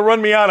 y'all going to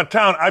run me out of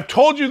town. I've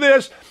told you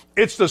this.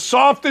 It's the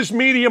softest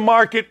media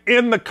market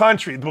in the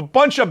country. A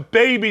bunch of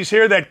babies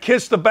here that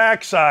kiss the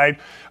backside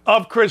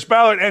of Chris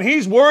Ballard, and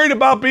he's worried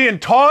about being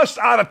tossed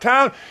out of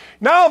town.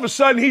 Now all of a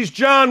sudden he's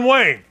John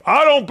Wayne.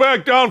 I don't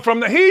back down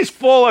from that. He's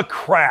full of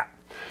crap.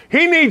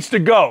 He needs to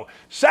go.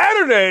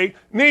 Saturday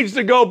needs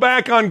to go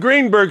back on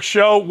Greenberg's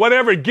show,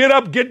 whatever, get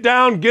up, get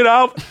down, get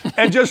out,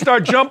 and just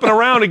start jumping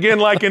around again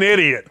like an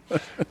idiot.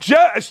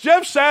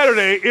 Jeff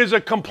Saturday is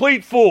a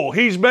complete fool.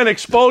 He's been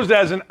exposed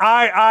as an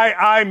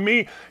I,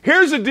 me.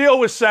 Here's the deal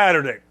with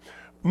Saturday.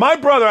 My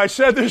brother, I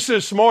said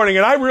this morning,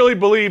 and I really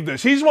believe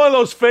this. He's one of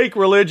those fake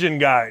religion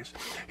guys.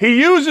 He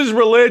uses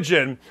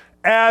religion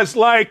as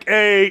like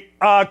a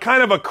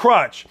kind of a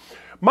crutch.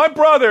 My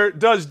brother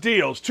does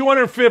deals,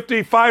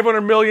 $250,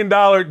 $500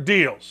 million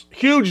deals,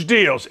 huge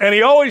deals. And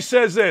he always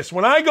says this,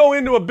 when I go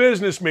into a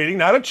business meeting,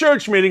 not a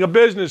church meeting, a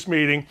business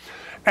meeting,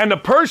 and the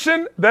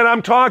person that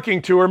I'm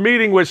talking to or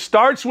meeting with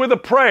starts with a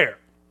prayer,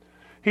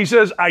 he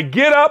says, I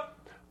get up,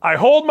 I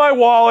hold my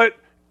wallet,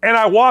 and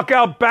I walk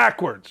out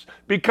backwards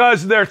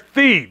because they're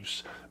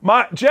thieves.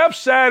 Jeff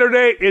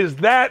Saturday is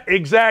that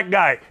exact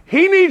guy.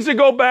 He needs to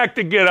go back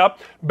to get up.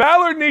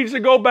 Ballard needs to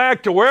go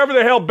back to wherever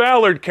the hell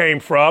Ballard came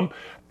from.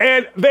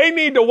 And they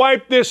need to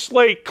wipe this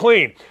slate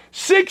clean.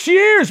 6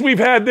 years we've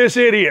had this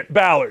idiot,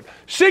 Ballard.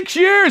 6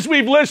 years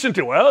we've listened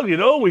to,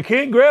 well, we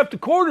can't draft a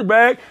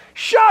quarterback.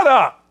 Shut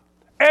up.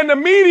 And the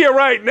media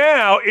right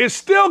now is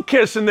still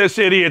kissing this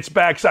idiot's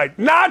backside.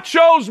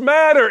 Nachos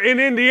matter in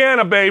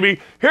Indiana,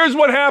 baby. Here's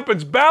what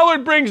happens.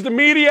 Ballard brings the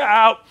media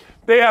out.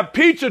 They have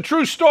pizza,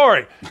 true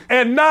story,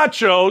 and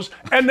nachos,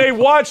 and they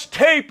watch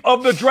tape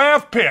of the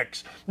draft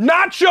picks.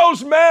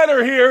 Nachos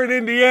matter here in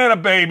Indiana,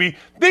 baby.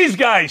 These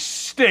guys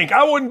stink.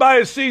 I wouldn't buy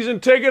a season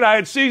ticket. I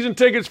had season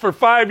tickets for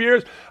 5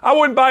 years. I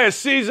wouldn't buy a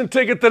season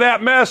ticket to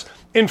that mess.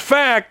 In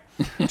fact,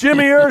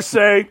 Jimmy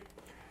Irsay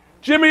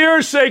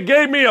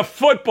gave me a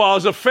football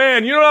as a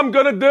fan. You know what I'm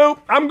going to do?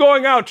 I'm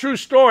going out, true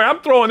story. I'm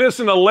throwing this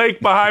in a lake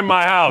behind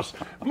my house.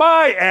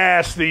 My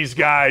ass, these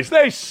guys.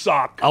 They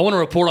suck. I want to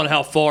report on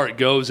how far it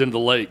goes into the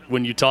lake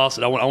when you toss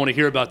it. I want to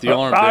hear about the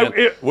arm,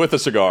 man. With a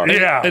cigar.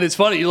 Yeah. And it's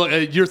funny,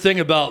 look, your thing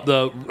about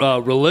the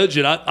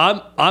religion,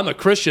 I'm a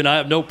Christian. I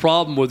have no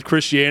problem with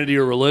Christianity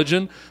or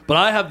religion, but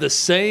I have the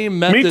same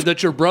method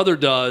that your brother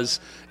does.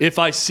 If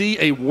I see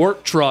a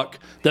work truck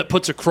that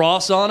puts a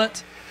cross on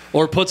it,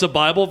 or puts a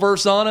Bible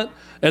verse on it,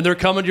 and they're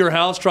coming to your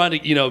house trying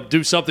to,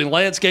 do something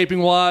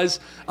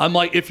landscaping-wise, I'm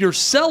like, if you're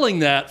selling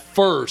that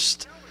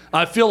first,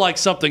 I feel like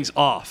something's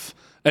off,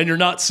 and you're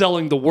not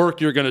selling the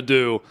work you're going to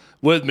do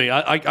with me.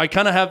 I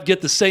kind of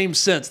get the same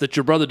sense that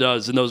your brother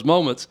does in those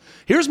moments.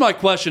 Here's my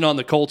question on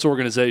the Colts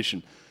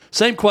organization.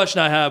 Same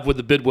question I have with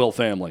the Bidwell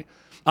family.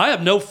 I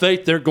have no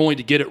faith they're going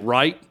to get it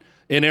right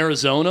in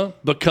Arizona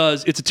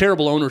because it's a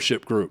terrible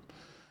ownership group,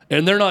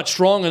 and they're not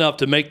strong enough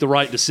to make the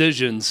right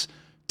decisions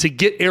to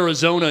get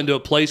Arizona into a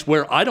place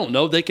where, I don't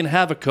know, they can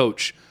have a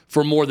coach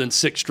for more than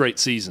 6 straight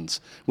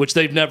seasons, which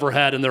they've never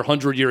had in their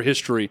 100-year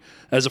history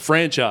as a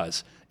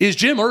franchise. Is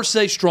Jim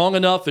Irsay strong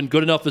enough and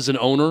good enough as an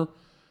owner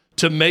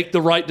to make the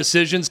right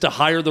decisions, to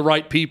hire the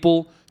right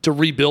people, to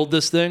rebuild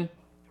this thing?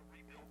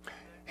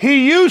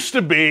 He used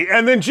to be,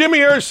 and then Jimmy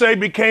Irsay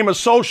became a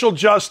social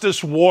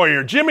justice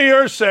warrior. Jimmy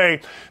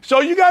Irsay,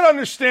 so you got to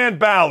understand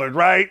Ballard,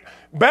 right?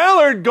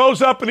 Ballard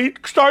goes up and he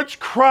starts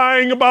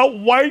crying about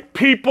white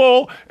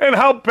people and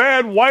how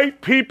bad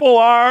white people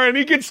are, and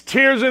he gets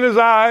tears in his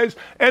eyes,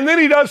 and then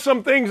he does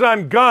some things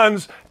on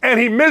guns, and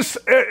he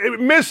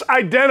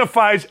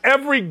misidentifies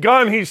every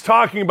gun he's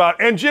talking about,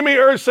 and Jimmy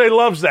Irsay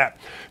loves that.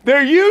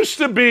 There used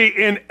to be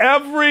in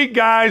every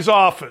guy's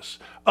office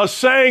a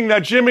saying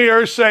that Jimmy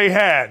Irsay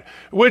had,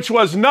 which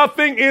was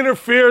nothing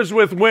interferes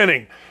with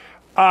winning.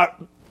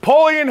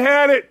 Polian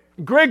had it,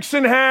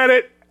 Grigson had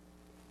it,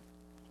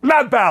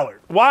 not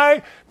Ballard.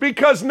 Why?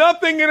 Because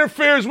nothing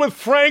interferes with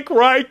Frank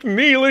Reich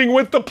kneeling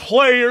with the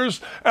players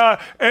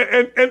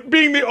and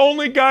being the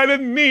only guy to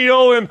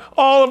kneel and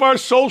all of our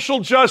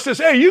social justice.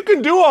 Hey, you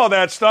can do all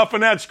that stuff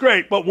and that's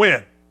great, but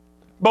win.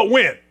 But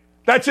win.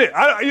 That's it.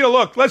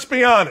 Look, let's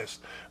be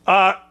honest.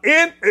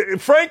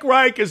 Frank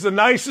Reich is the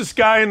nicest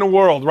guy in the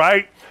world,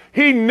 right?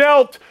 He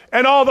knelt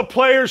and all the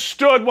players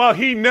stood while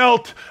he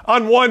knelt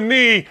on one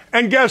knee.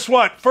 And guess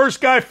what?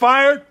 First guy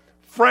fired?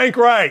 Frank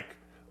Reich.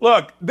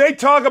 Look, they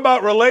talk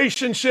about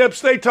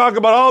relationships. They talk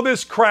about all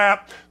this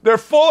crap. They're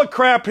full of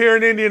crap here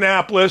in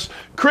Indianapolis.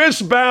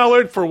 Chris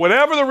Ballard, for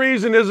whatever the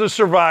reason, is a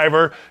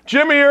survivor.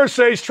 Jimmy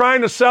Irsay's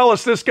trying to sell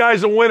us this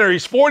guy's a winner.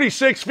 He's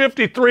 46,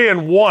 53,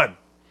 and 1.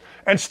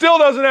 And still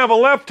doesn't have a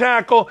left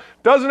tackle,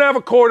 doesn't have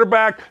a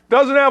quarterback,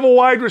 doesn't have a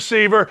wide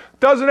receiver,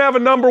 doesn't have a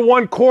number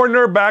one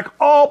cornerback.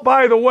 All,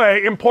 by the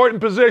way,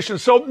 important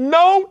positions. So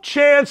no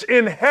chance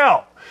in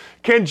hell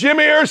can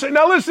Jimmy Irsay.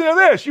 Now listen to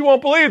this. You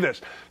won't believe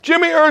this.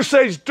 Jimmy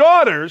Irsay's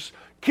daughters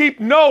keep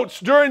notes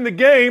during the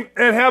game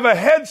and have a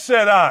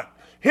headset on.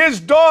 His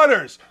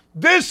daughters.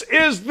 This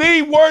is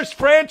the worst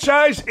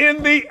franchise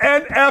in the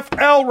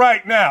NFL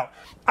right now.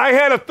 I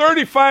had a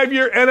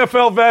 35-year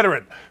NFL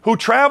veteran who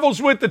travels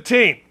with the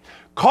team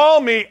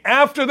call me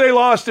after they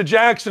lost to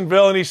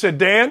Jacksonville, and he said,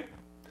 Dan,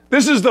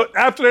 this is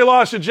after they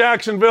lost to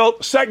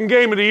Jacksonville, second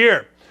game of the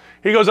year.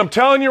 He goes, I'm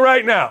telling you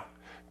right now,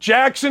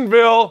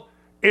 Jacksonville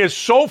is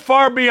so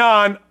far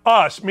beyond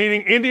us,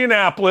 meaning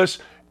Indianapolis,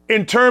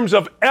 in terms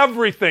of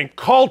everything,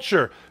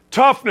 culture,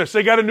 toughness.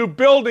 They got a new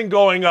building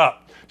going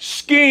up,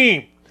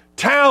 scheme,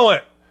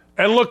 talent,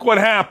 and look what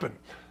happened.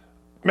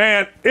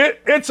 Man,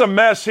 it's a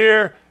mess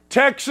here.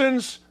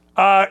 Texans,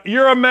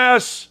 you're a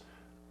mess.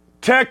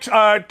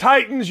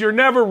 Titans, you're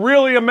never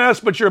really a mess,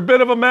 but you're a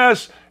bit of a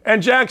mess.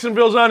 And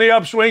Jacksonville's on the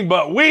upswing.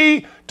 But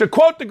we, to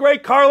quote the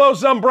great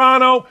Carlos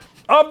Zambrano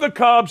of the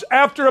Cubs,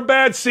 after a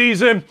bad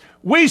season,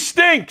 we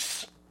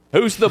stinks.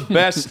 Who's the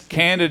best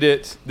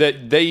candidate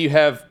that they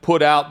have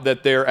put out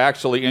that they're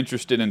actually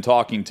interested in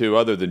talking to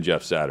other than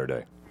Jeff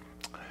Saturday?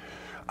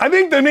 I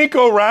think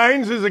D'Amico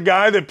Ryans is a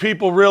guy that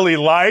people really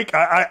like.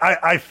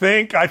 I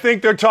think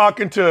they're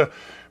talking to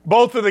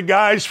both of the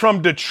guys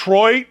from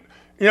Detroit.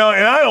 And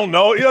I don't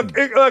know. Look,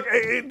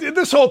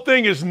 this whole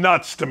thing is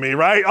nuts to me,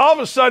 right? All of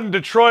a sudden,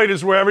 Detroit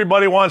is where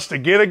everybody wants to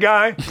get a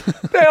guy.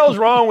 What the hell's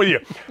wrong with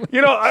you?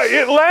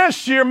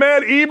 Last year,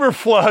 Matt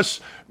Eberfluss's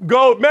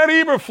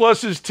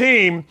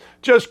team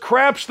just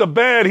craps the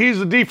bed. He's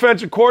the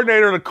defensive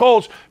coordinator of the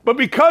Colts. But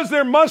because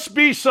there must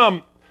be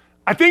some,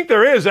 I think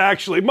there is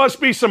actually,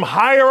 must be some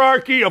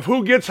hierarchy of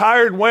who gets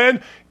hired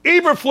when,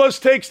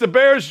 Eberfluss takes the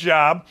Bears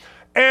job.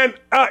 And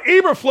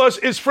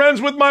Eberfluss is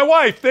friends with my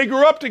wife. They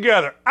grew up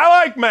together. I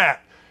like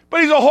Matt, but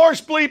he's a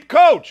horse bleep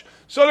coach.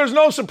 So there's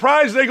no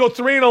surprise they go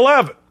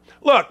 3-11.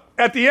 Look,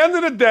 at the end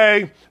of the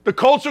day, the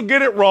Colts will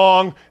get it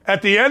wrong.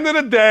 At the end of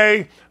the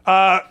day,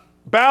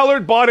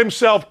 Ballard bought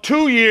himself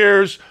 2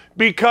 years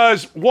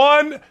because,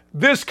 one,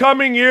 this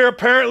coming year,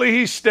 apparently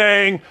he's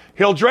staying.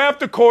 He'll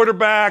draft a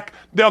quarterback.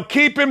 They'll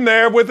keep him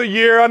there with a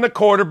year on the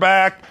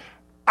quarterback.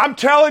 I'm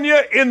telling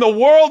you, in the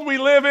world we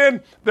live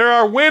in, there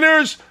are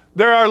winners,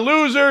 there are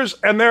losers,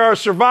 and there are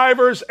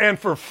survivors. And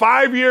for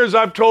 5 years,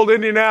 I've told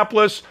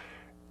Indianapolis,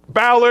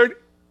 Ballard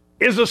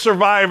is a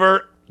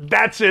survivor.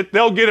 That's it.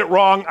 They'll get it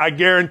wrong, I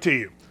guarantee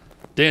you.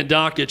 Dan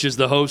Dakich is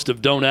the host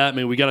of Don't At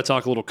Me. We got to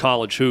talk a little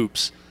college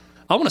hoops.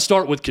 I want to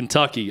start with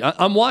Kentucky.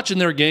 I'm watching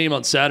their game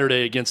on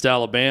Saturday against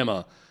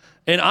Alabama,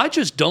 and I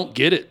just don't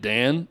get it,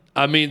 Dan.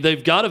 I mean,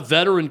 they've got a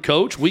veteran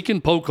coach. We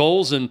can poke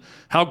holes in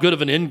how good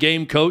of an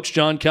in-game coach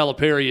John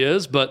Calipari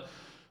is, but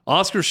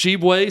Oscar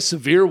Tshiebwe,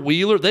 Severe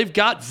Wheeler, they've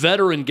got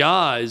veteran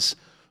guys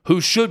who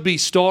should be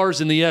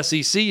stars in the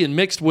SEC and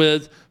mixed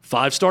with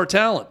five-star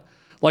talent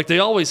like they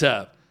always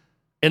have.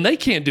 And they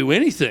can't do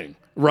anything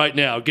right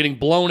now, getting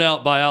blown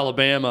out by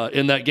Alabama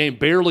in that game,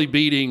 barely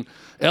beating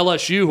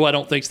LSU, who I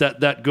don't think's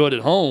that good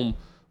at home.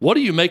 What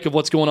do you make of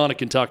what's going on at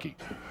Kentucky?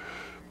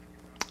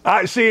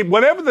 See,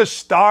 whatever the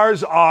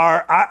stars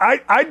are,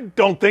 I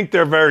don't think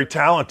they're very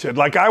talented.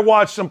 Like, I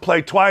watched them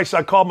play twice.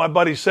 I called my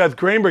buddy Seth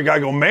Greenberg. I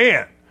go,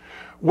 man,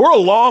 we're a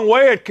long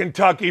way at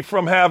Kentucky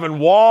from having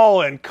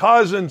Wall and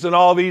Cousins and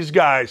all these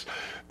guys.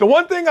 The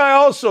one thing I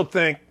also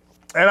think,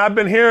 and I've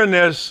been hearing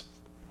this,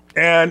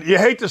 And you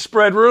hate to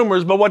spread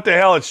rumors, but what the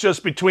hell? It's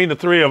just between the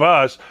three of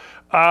us.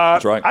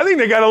 That's right. I think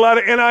they got a lot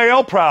of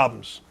NIL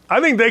problems. I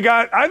think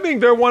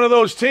they're one of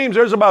those teams.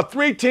 There's about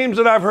 3 teams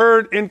that I've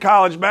heard in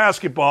college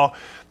basketball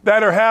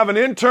that are having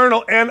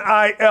internal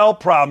NIL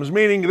problems,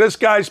 meaning this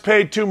guy's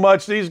paid too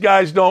much, these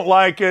guys don't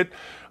like it.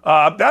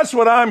 That's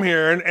what I'm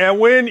hearing. And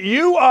when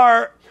you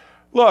are,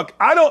 look,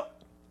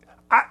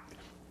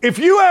 if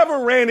you ever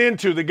ran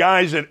into the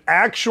guys that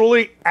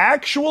actually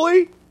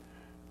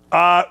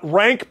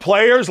rank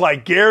players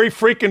like Gary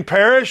freaking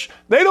Parrish,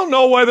 they don't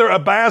know whether a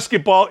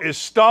basketball is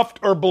stuffed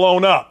or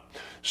blown up.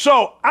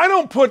 So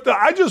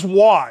I just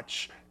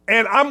watch,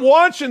 and I'm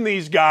watching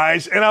these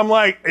guys, and I'm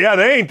like, yeah,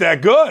 they ain't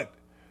that good.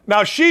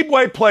 Now,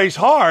 Sheboy plays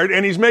hard,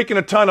 and he's making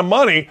a ton of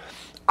money.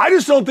 I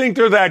just don't think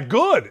they're that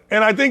good,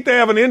 and I think they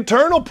have an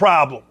internal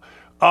problem.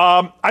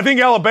 I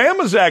think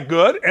Alabama's that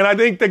good, and I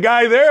think the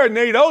guy there,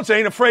 Nate Oates,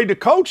 ain't afraid to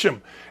coach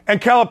him. And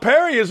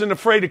Calipari isn't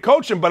afraid to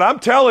coach him, but I'm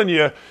telling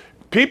you,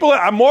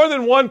 more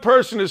than one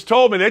person has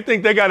told me they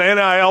think they got an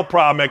NIL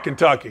problem at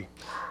Kentucky.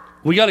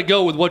 We got to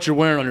go with what you're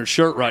wearing on your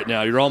shirt right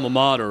now, your alma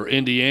mater,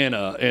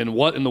 Indiana, and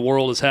what in the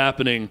world is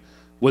happening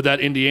with that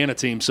Indiana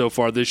team so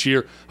far this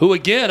year, who,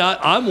 again,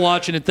 I'm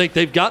watching and think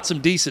they've got some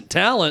decent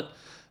talent,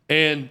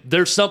 and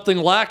there's something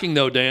lacking,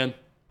 though, Dan.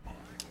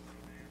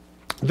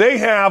 They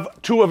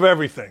have 2 of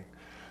everything.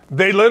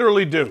 They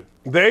literally do.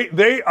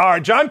 They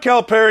are. John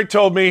Calipari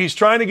told me he's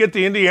trying to get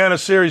the Indiana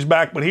series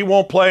back, but he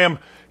won't play him.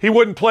 He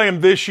wouldn't play him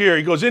this year.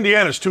 He goes,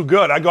 Indiana's too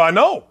good. I go, I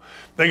know.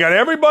 They got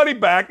everybody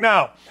back.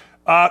 Now,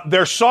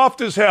 they're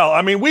soft as hell.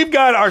 I mean, we've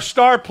got our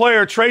star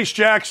player, Trace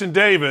Jackson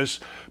Davis,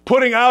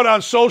 putting out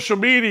on social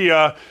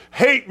media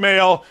hate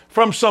mail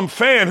from some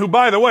fan who,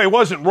 by the way,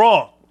 wasn't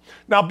wrong.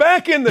 Now,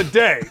 back in the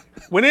day,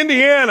 when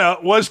Indiana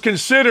was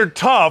considered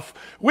tough,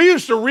 we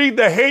used to read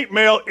the hate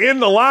mail in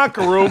the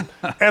locker room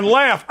and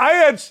laugh.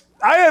 I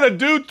had a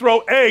dude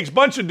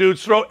bunch of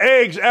dudes throw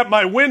eggs at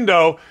my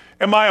window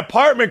in my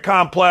apartment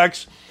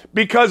complex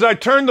because I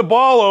turned the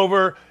ball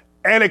over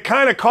and it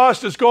kind of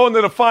cost us going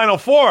to the Final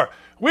Four.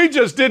 We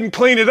just didn't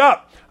clean it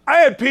up. I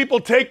had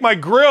people take my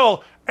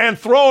grill and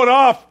throw it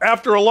off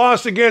after a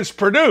loss against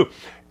Purdue.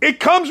 It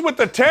comes with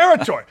the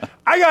territory.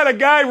 I got a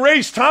guy,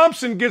 Race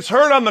Thompson, gets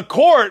hurt on the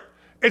court.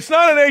 It's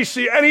not an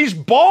AC, and he's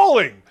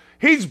bawling.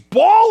 He's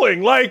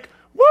bawling like,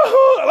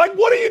 woohoo, like,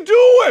 what are you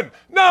doing?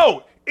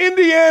 No,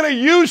 Indiana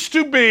used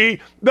to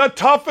be the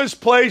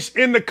toughest place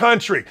in the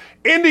country.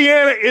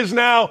 Indiana is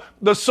now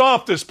the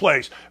softest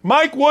place.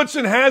 Mike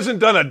Woodson hasn't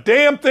done a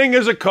damn thing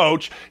as a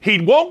coach.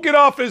 He won't get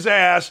off his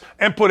ass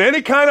and put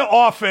any kind of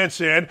offense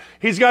in.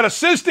 He's got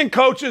assistant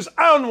coaches,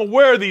 I don't know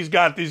where these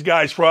got these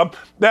guys from,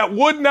 that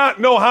would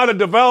not know how to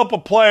develop a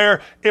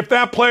player if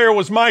that player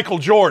was Michael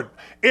Jordan.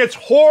 It's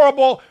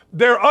horrible.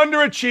 They're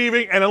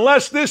underachieving, and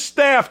unless this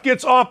staff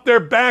gets off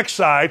their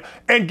backside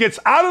and gets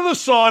out of the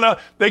sauna,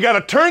 they got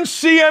to turn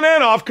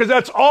CNN off because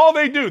that's all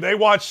they do. They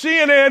watch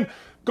CNN,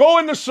 go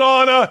in the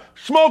sauna,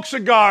 smoke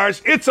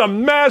cigars. It's a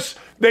mess.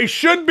 They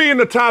should be in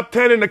the top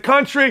 10 in the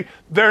country.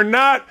 They're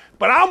not,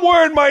 but I'm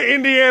wearing my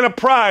Indiana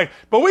pride.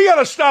 But we got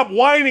to stop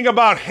whining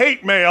about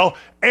hate mail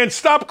and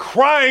stop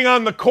crying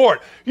on the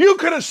court. You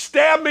could have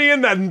stabbed me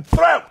in the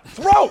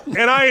throat,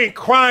 and I ain't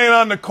crying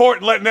on the court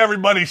and letting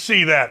everybody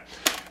see that.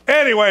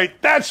 Anyway,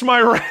 that's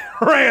my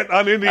rant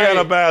on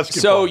Indiana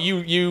basketball. So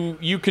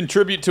you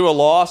contribute to a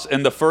loss,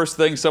 and the first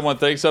thing someone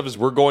thinks of is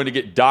we're going to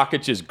get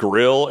Dokic's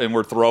grill, and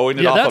we're throwing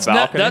it off a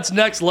balcony. That's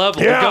next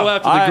level. Yeah. We'll go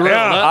after the grill.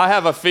 I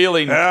have a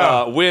feeling,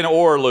 win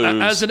or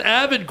lose. As an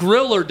avid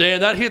griller, Dan,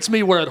 that hits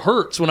me where it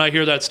hurts when I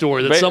hear that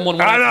story, that someone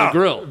went after the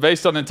grill.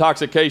 Based on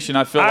intoxication,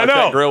 I feel like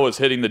that grill was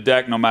hitting the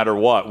deck no matter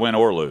what, win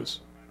or lose.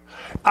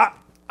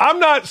 I'm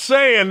not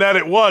saying that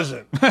it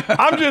wasn't.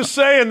 I'm just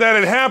saying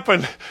that it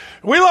happened.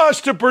 We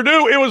lost to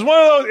Purdue. It was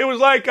one of those. It was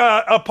like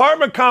an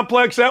apartment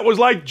complex that was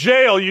like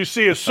jail. You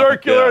see a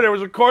circular. There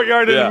was a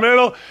courtyard in the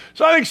middle.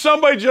 So I think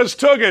somebody just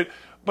took it.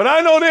 But I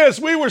know this.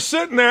 We were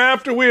sitting there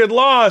after we had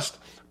lost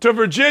to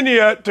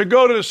Virginia to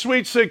go to the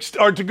Sweet Six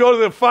or to go to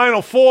the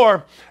Final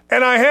Four,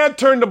 and I had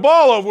turned the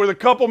ball over with a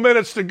couple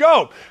minutes to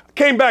go.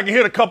 Came back and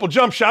hit a couple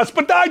jump shots,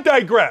 but I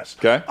digress.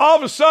 Okay. All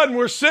of a sudden,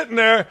 we're sitting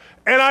there,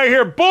 and I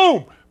hear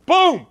boom,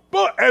 boom,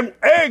 boom, and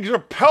eggs are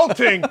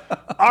pelting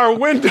our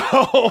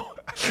window.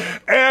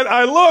 And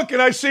I look,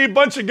 and I see a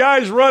bunch of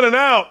guys running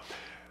out.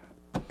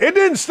 It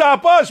didn't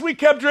stop us. We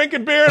kept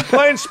drinking beer and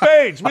playing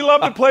spades. We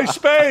love to play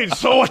spades.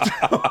 So it's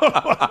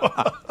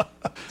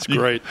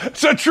great.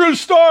 It's a true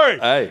story.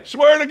 Hey.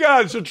 Swear to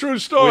God, it's a true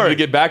story. We need to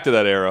get back to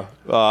that era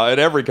at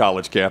every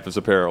college campus,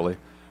 apparently.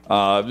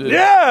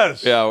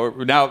 Yes. Yeah.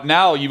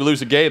 Now you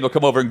lose a game, they'll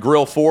come over and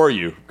grill for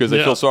you because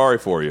they feel sorry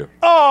for you.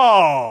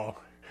 Oh.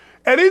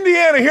 At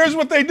Indiana, here's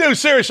what they do.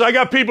 Seriously, I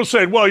got people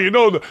saying, well, you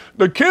know,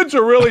 the kids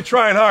are really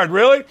trying hard.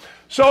 Really?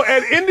 So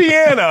at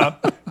Indiana,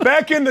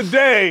 back in the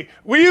day,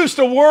 we used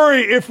to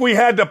worry if we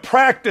had to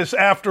practice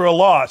after a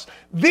loss.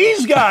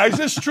 These guys,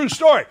 this is a true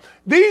story,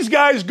 these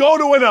guys go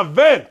to an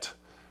event.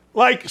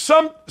 Like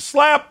some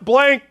slap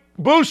blank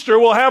booster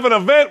will have an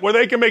event where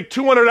they can make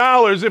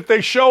 $200 if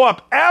they show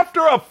up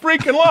after a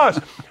freaking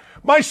loss.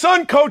 My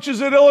son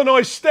coaches at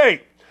Illinois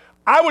State.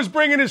 I was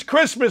bringing his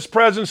Christmas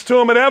presents to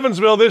him at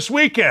Evansville this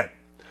weekend.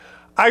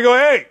 I go,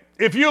 hey,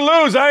 if you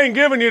lose, I ain't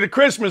giving you the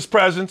Christmas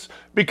presents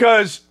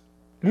because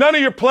none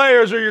of your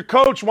players or your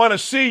coach want to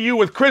see you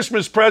with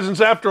Christmas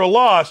presents after a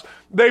loss.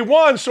 They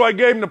won, so I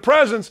gave them the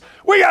presents.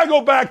 We got to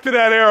go back to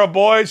that era,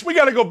 boys. We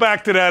got to go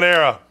back to that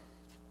era.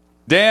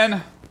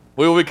 Dan,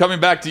 we will be coming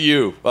back to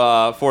you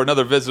for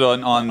another visit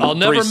on I'll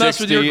never mess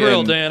with your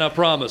grill, Dan, I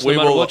promise. No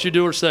matter what you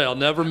do or say, I'll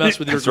never mess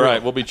with your grill. That's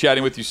right. We'll be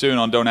chatting with you soon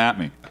on Don't At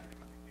Me.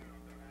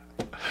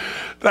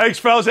 Thanks,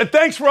 fellas. And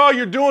thanks for all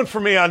you're doing for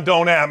me on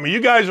Don't At Me.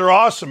 You guys are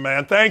awesome,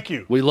 man. Thank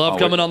you. We love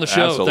coming on the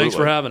show. Absolutely. Thanks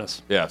for having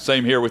us. Yeah,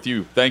 same here with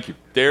you. Thank you.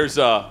 There's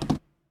Dan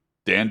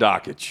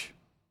Dakich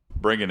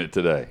bringing it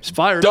today. He's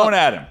fired Don't up.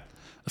 at him.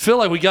 I feel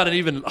like we got an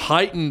even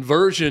heightened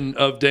version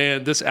of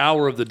Dan this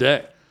hour of the day.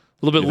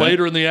 A little bit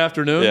later in the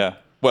afternoon. Yeah.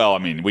 Well, I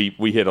mean,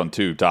 we hit on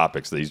two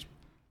topics. The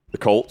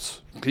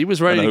Colts. He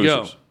was ready to go.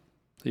 Hoosiers.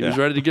 He was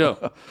ready to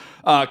go.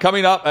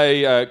 Coming up,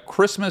 a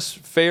Christmas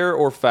fair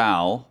or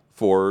foul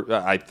for,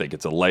 I think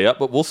it's a layup,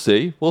 but we'll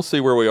see. We'll see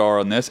where we are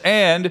on this.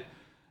 And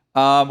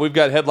we've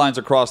got headlines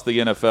across the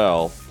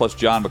NFL, plus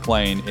John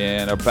McClain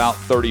in about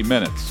 30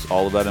 minutes.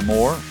 All of that and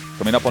more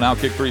coming up on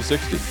Outkick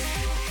 360.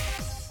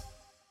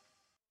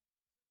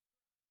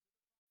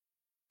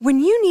 When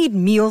you need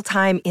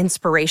mealtime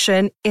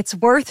inspiration, it's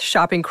worth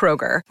shopping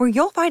Kroger, where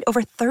you'll find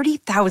over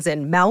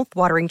 30,000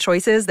 mouth-watering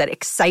choices that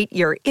excite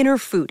your inner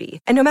foodie.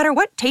 And no matter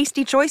what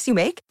tasty choice you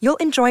make, you'll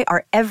enjoy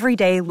our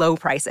everyday low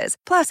prices,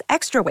 plus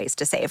extra ways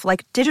to save,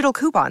 like digital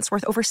coupons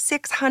worth over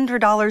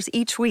 $600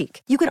 each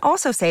week. You can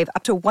also save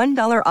up to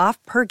 $1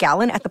 off per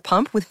gallon at the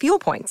pump with fuel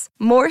points.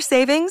 More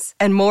savings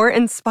and more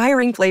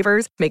inspiring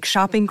flavors make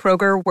shopping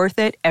Kroger worth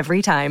it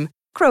every time.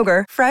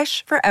 Kroger,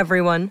 fresh for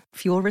everyone.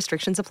 Fuel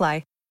restrictions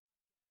apply.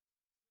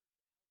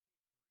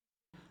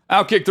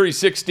 Outkick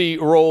 360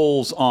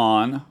 rolls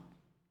on.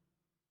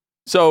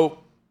 So,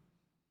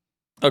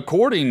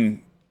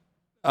 according,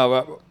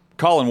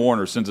 Colin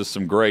Warner sends us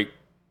some great,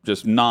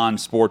 just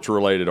non-sports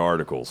related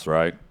articles,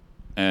 right,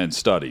 and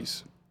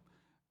studies.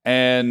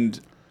 And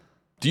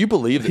do you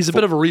believe that He's a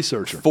bit of a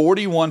researcher.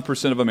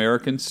 41% of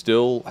Americans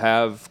still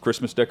have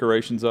Christmas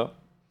decorations up?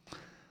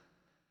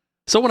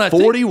 So when I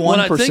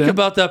think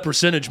about that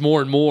percentage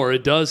more and more,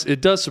 it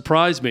does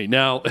surprise me.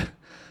 Now,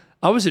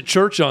 I was at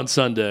church on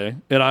Sunday,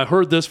 and I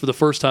heard this for the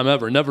first time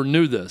ever. Never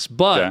knew this.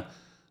 But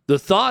the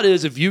thought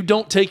is if you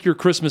don't take your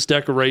Christmas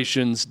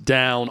decorations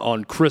down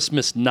on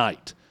Christmas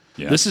night,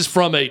 this is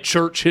from a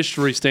church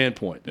history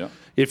standpoint. Yeah.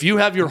 If you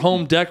have your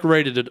home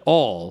decorated at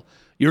all,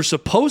 you're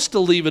supposed to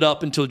leave it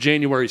up until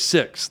January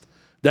 6th.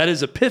 That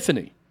is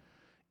Epiphany.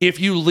 If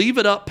you leave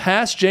it up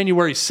past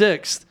January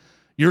 6th,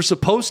 you're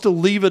supposed to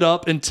leave it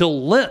up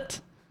until Lent.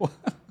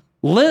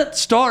 Lent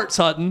starts,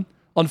 Hutton,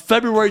 on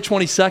February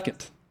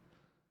 22nd.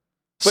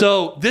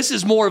 So this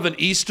is more of an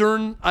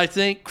Eastern, I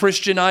think,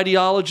 Christian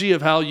ideology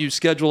of how you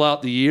schedule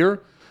out the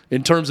year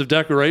in terms of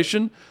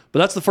decoration. But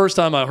that's the first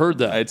time I heard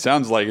that. It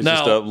sounds like it's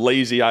just a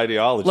lazy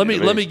ideology.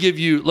 Let me give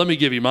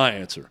you my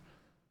answer.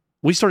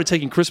 We started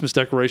taking Christmas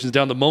decorations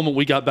down the moment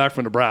we got back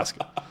from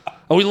Nebraska.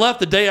 And we left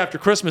the day after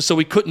Christmas, so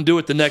we couldn't do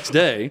it the next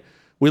day.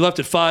 We left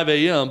at 5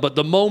 a.m., but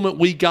the moment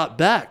we got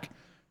back,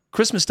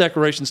 Christmas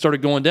decorations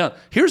started going down.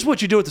 Here's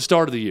what you do at the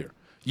start of the year.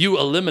 You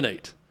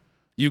eliminate.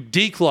 You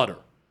declutter.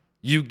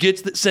 You get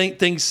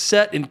things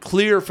set and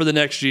clear for the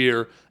next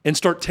year and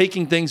start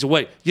taking things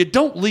away. You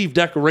don't leave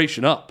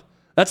decoration up.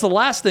 That's the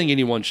last thing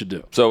anyone should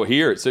do. So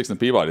here at 6th and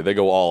Peabody, they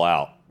go all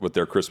out with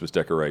their Christmas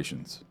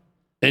decorations.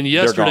 And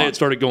yesterday it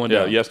started going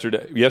down. Yeah,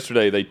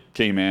 yesterday they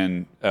came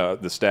in,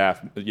 the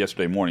staff,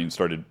 yesterday morning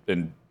started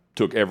and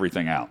took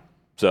everything out.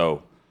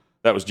 So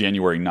that was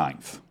January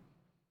 9th.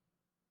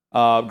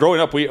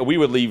 Growing up, we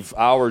would leave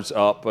ours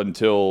up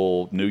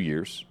until New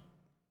Year's,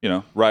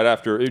 right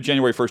after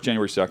January 1st,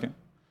 January 2nd.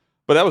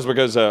 But that was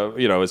because,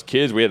 as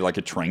kids, we had like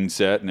a train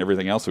set and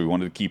everything else that we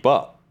wanted to keep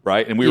up,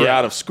 right? And we were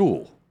out of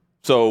school.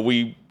 So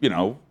we,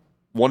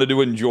 wanted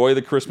to enjoy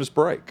the Christmas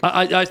break.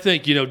 I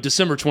think,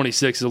 December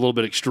 26th is a little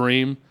bit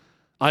extreme.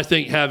 I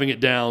think having it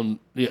down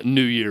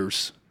New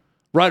Year's,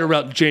 right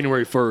around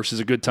January 1st is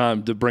a good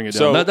time to bring it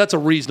down. So, that's a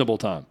reasonable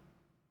time.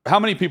 How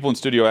many people in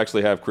studio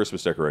actually have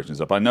Christmas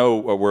decorations up? I know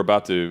we're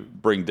about to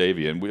bring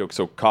Davey in.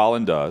 So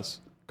Colin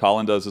does.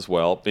 Colin does as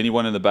well.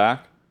 Anyone in the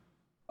back?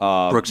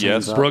 Brooks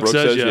yes. Brooks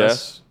says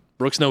yes.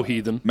 Brooks no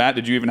heathen. Matt,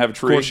 did you even have a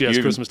tree? Of course he has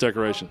Christmas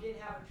decoration.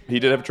 He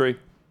did have a tree?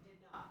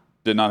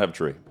 Did not have a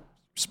tree.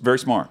 Very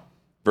smart.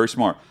 Very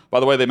smart. By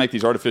the way, they make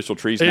these artificial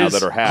trees now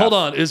that are half. Hold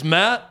on. Is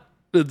Matt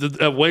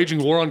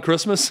waging war on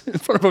Christmas in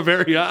front of our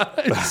very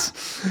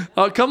eyes?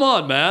 Come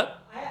on,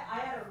 Matt. I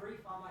had a wreath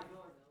on my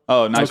door.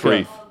 Oh, nice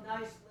wreath.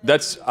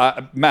 That's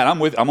Matt.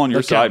 I'm on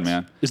your side,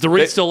 man. Is the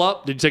wreath still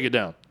up? Did you take it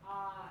down?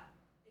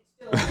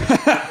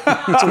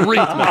 It's a wreath,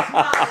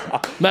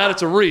 Matt. Matt,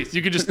 it's a wreath.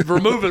 You can just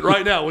remove it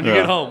right now when you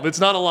get home. It's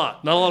not a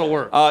lot of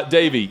work.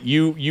 Davey,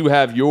 you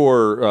have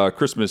your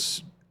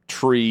Christmas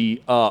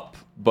tree up,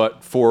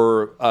 but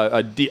for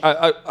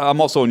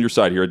I'm also on your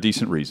side here, a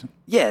decent reason.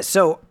 Yeah,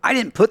 so I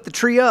didn't put the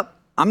tree up.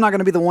 I'm not going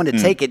to be the one to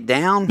take it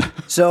down.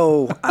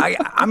 So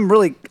I'm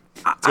really.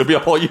 It's going to be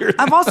up all year.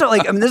 I'm also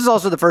this is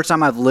also the first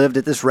time I've lived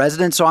at this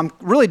residence, so I'm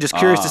really just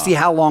curious to see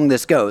how long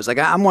this goes.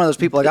 I'm one of those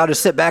people, I'll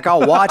just sit back,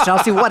 I'll watch, and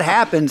I'll see what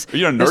happens. Are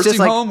you in a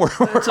nursing home?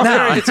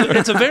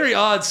 It's a very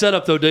odd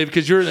setup, though, Dave,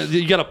 because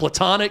you got a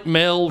platonic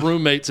male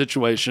roommate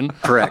situation.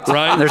 Correct.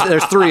 Right?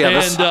 There's three of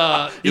us.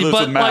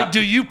 And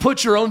do you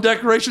put your own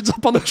decorations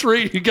up on the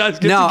tree? You guys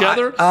get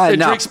together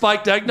and drink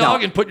spiked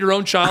eggnog and put your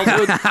own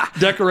childhood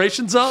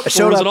decorations up?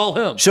 Or was it all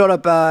him? Showed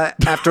up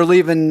after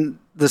leaving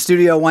the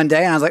studio one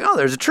day, and I was like, oh,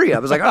 there's a tree. I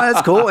was like, oh,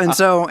 that's cool.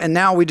 And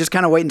now we just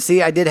kind of wait and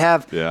see. I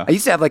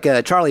used to have like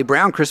a Charlie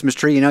Brown Christmas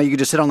tree, you could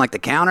just sit on like the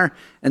counter,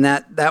 and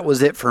that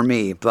was it for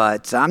me.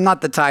 But I'm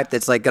not the type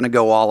that's like going to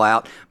go all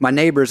out. My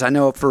neighbors, I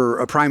know for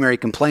a primary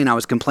complaint, I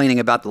was complaining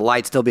about the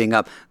lights still being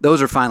up.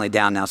 Those are finally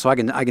down now, so I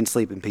can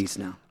sleep in peace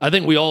now. I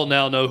think we all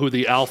now know who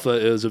the alpha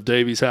is of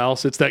Davey's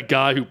house. It's that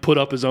guy who put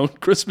up his own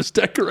Christmas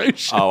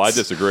decorations. Oh, I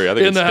disagree. I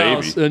think it's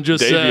Davey. And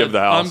just Davey said, of the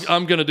house.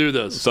 I'm going to do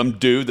this. Some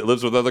dude that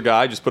lives with another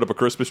guy just put up a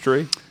Christmas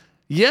tree.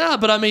 Yeah,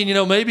 but I mean,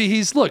 maybe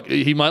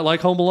he might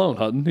like Home Alone,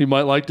 Hutton. He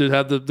might like to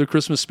have the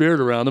Christmas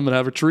spirit around him and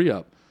have a tree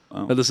up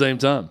at the same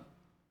time.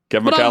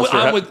 Kevin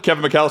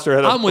McAllister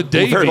had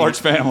a very large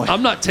family.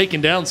 I'm not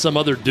taking down some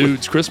other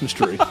dude's Christmas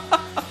tree.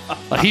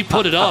 He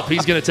put it up.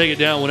 He's going to take it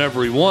down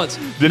whenever he wants.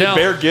 Did it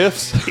bear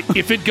gifts?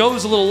 If it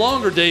goes a little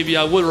longer, Davey,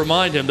 I would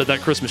remind him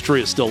that Christmas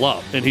tree is still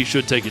up, and he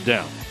should take it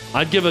down.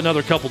 I'd give it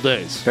another couple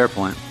days. Fair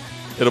point.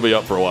 It'll be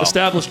up for a while.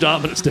 Establish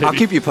dominance, Davey. I'll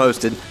keep you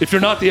posted. If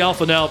you're not the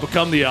alpha now,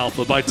 become the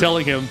alpha by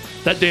telling him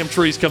that damn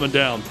tree's coming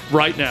down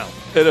right now.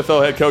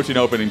 NFL head coaching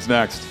openings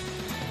next.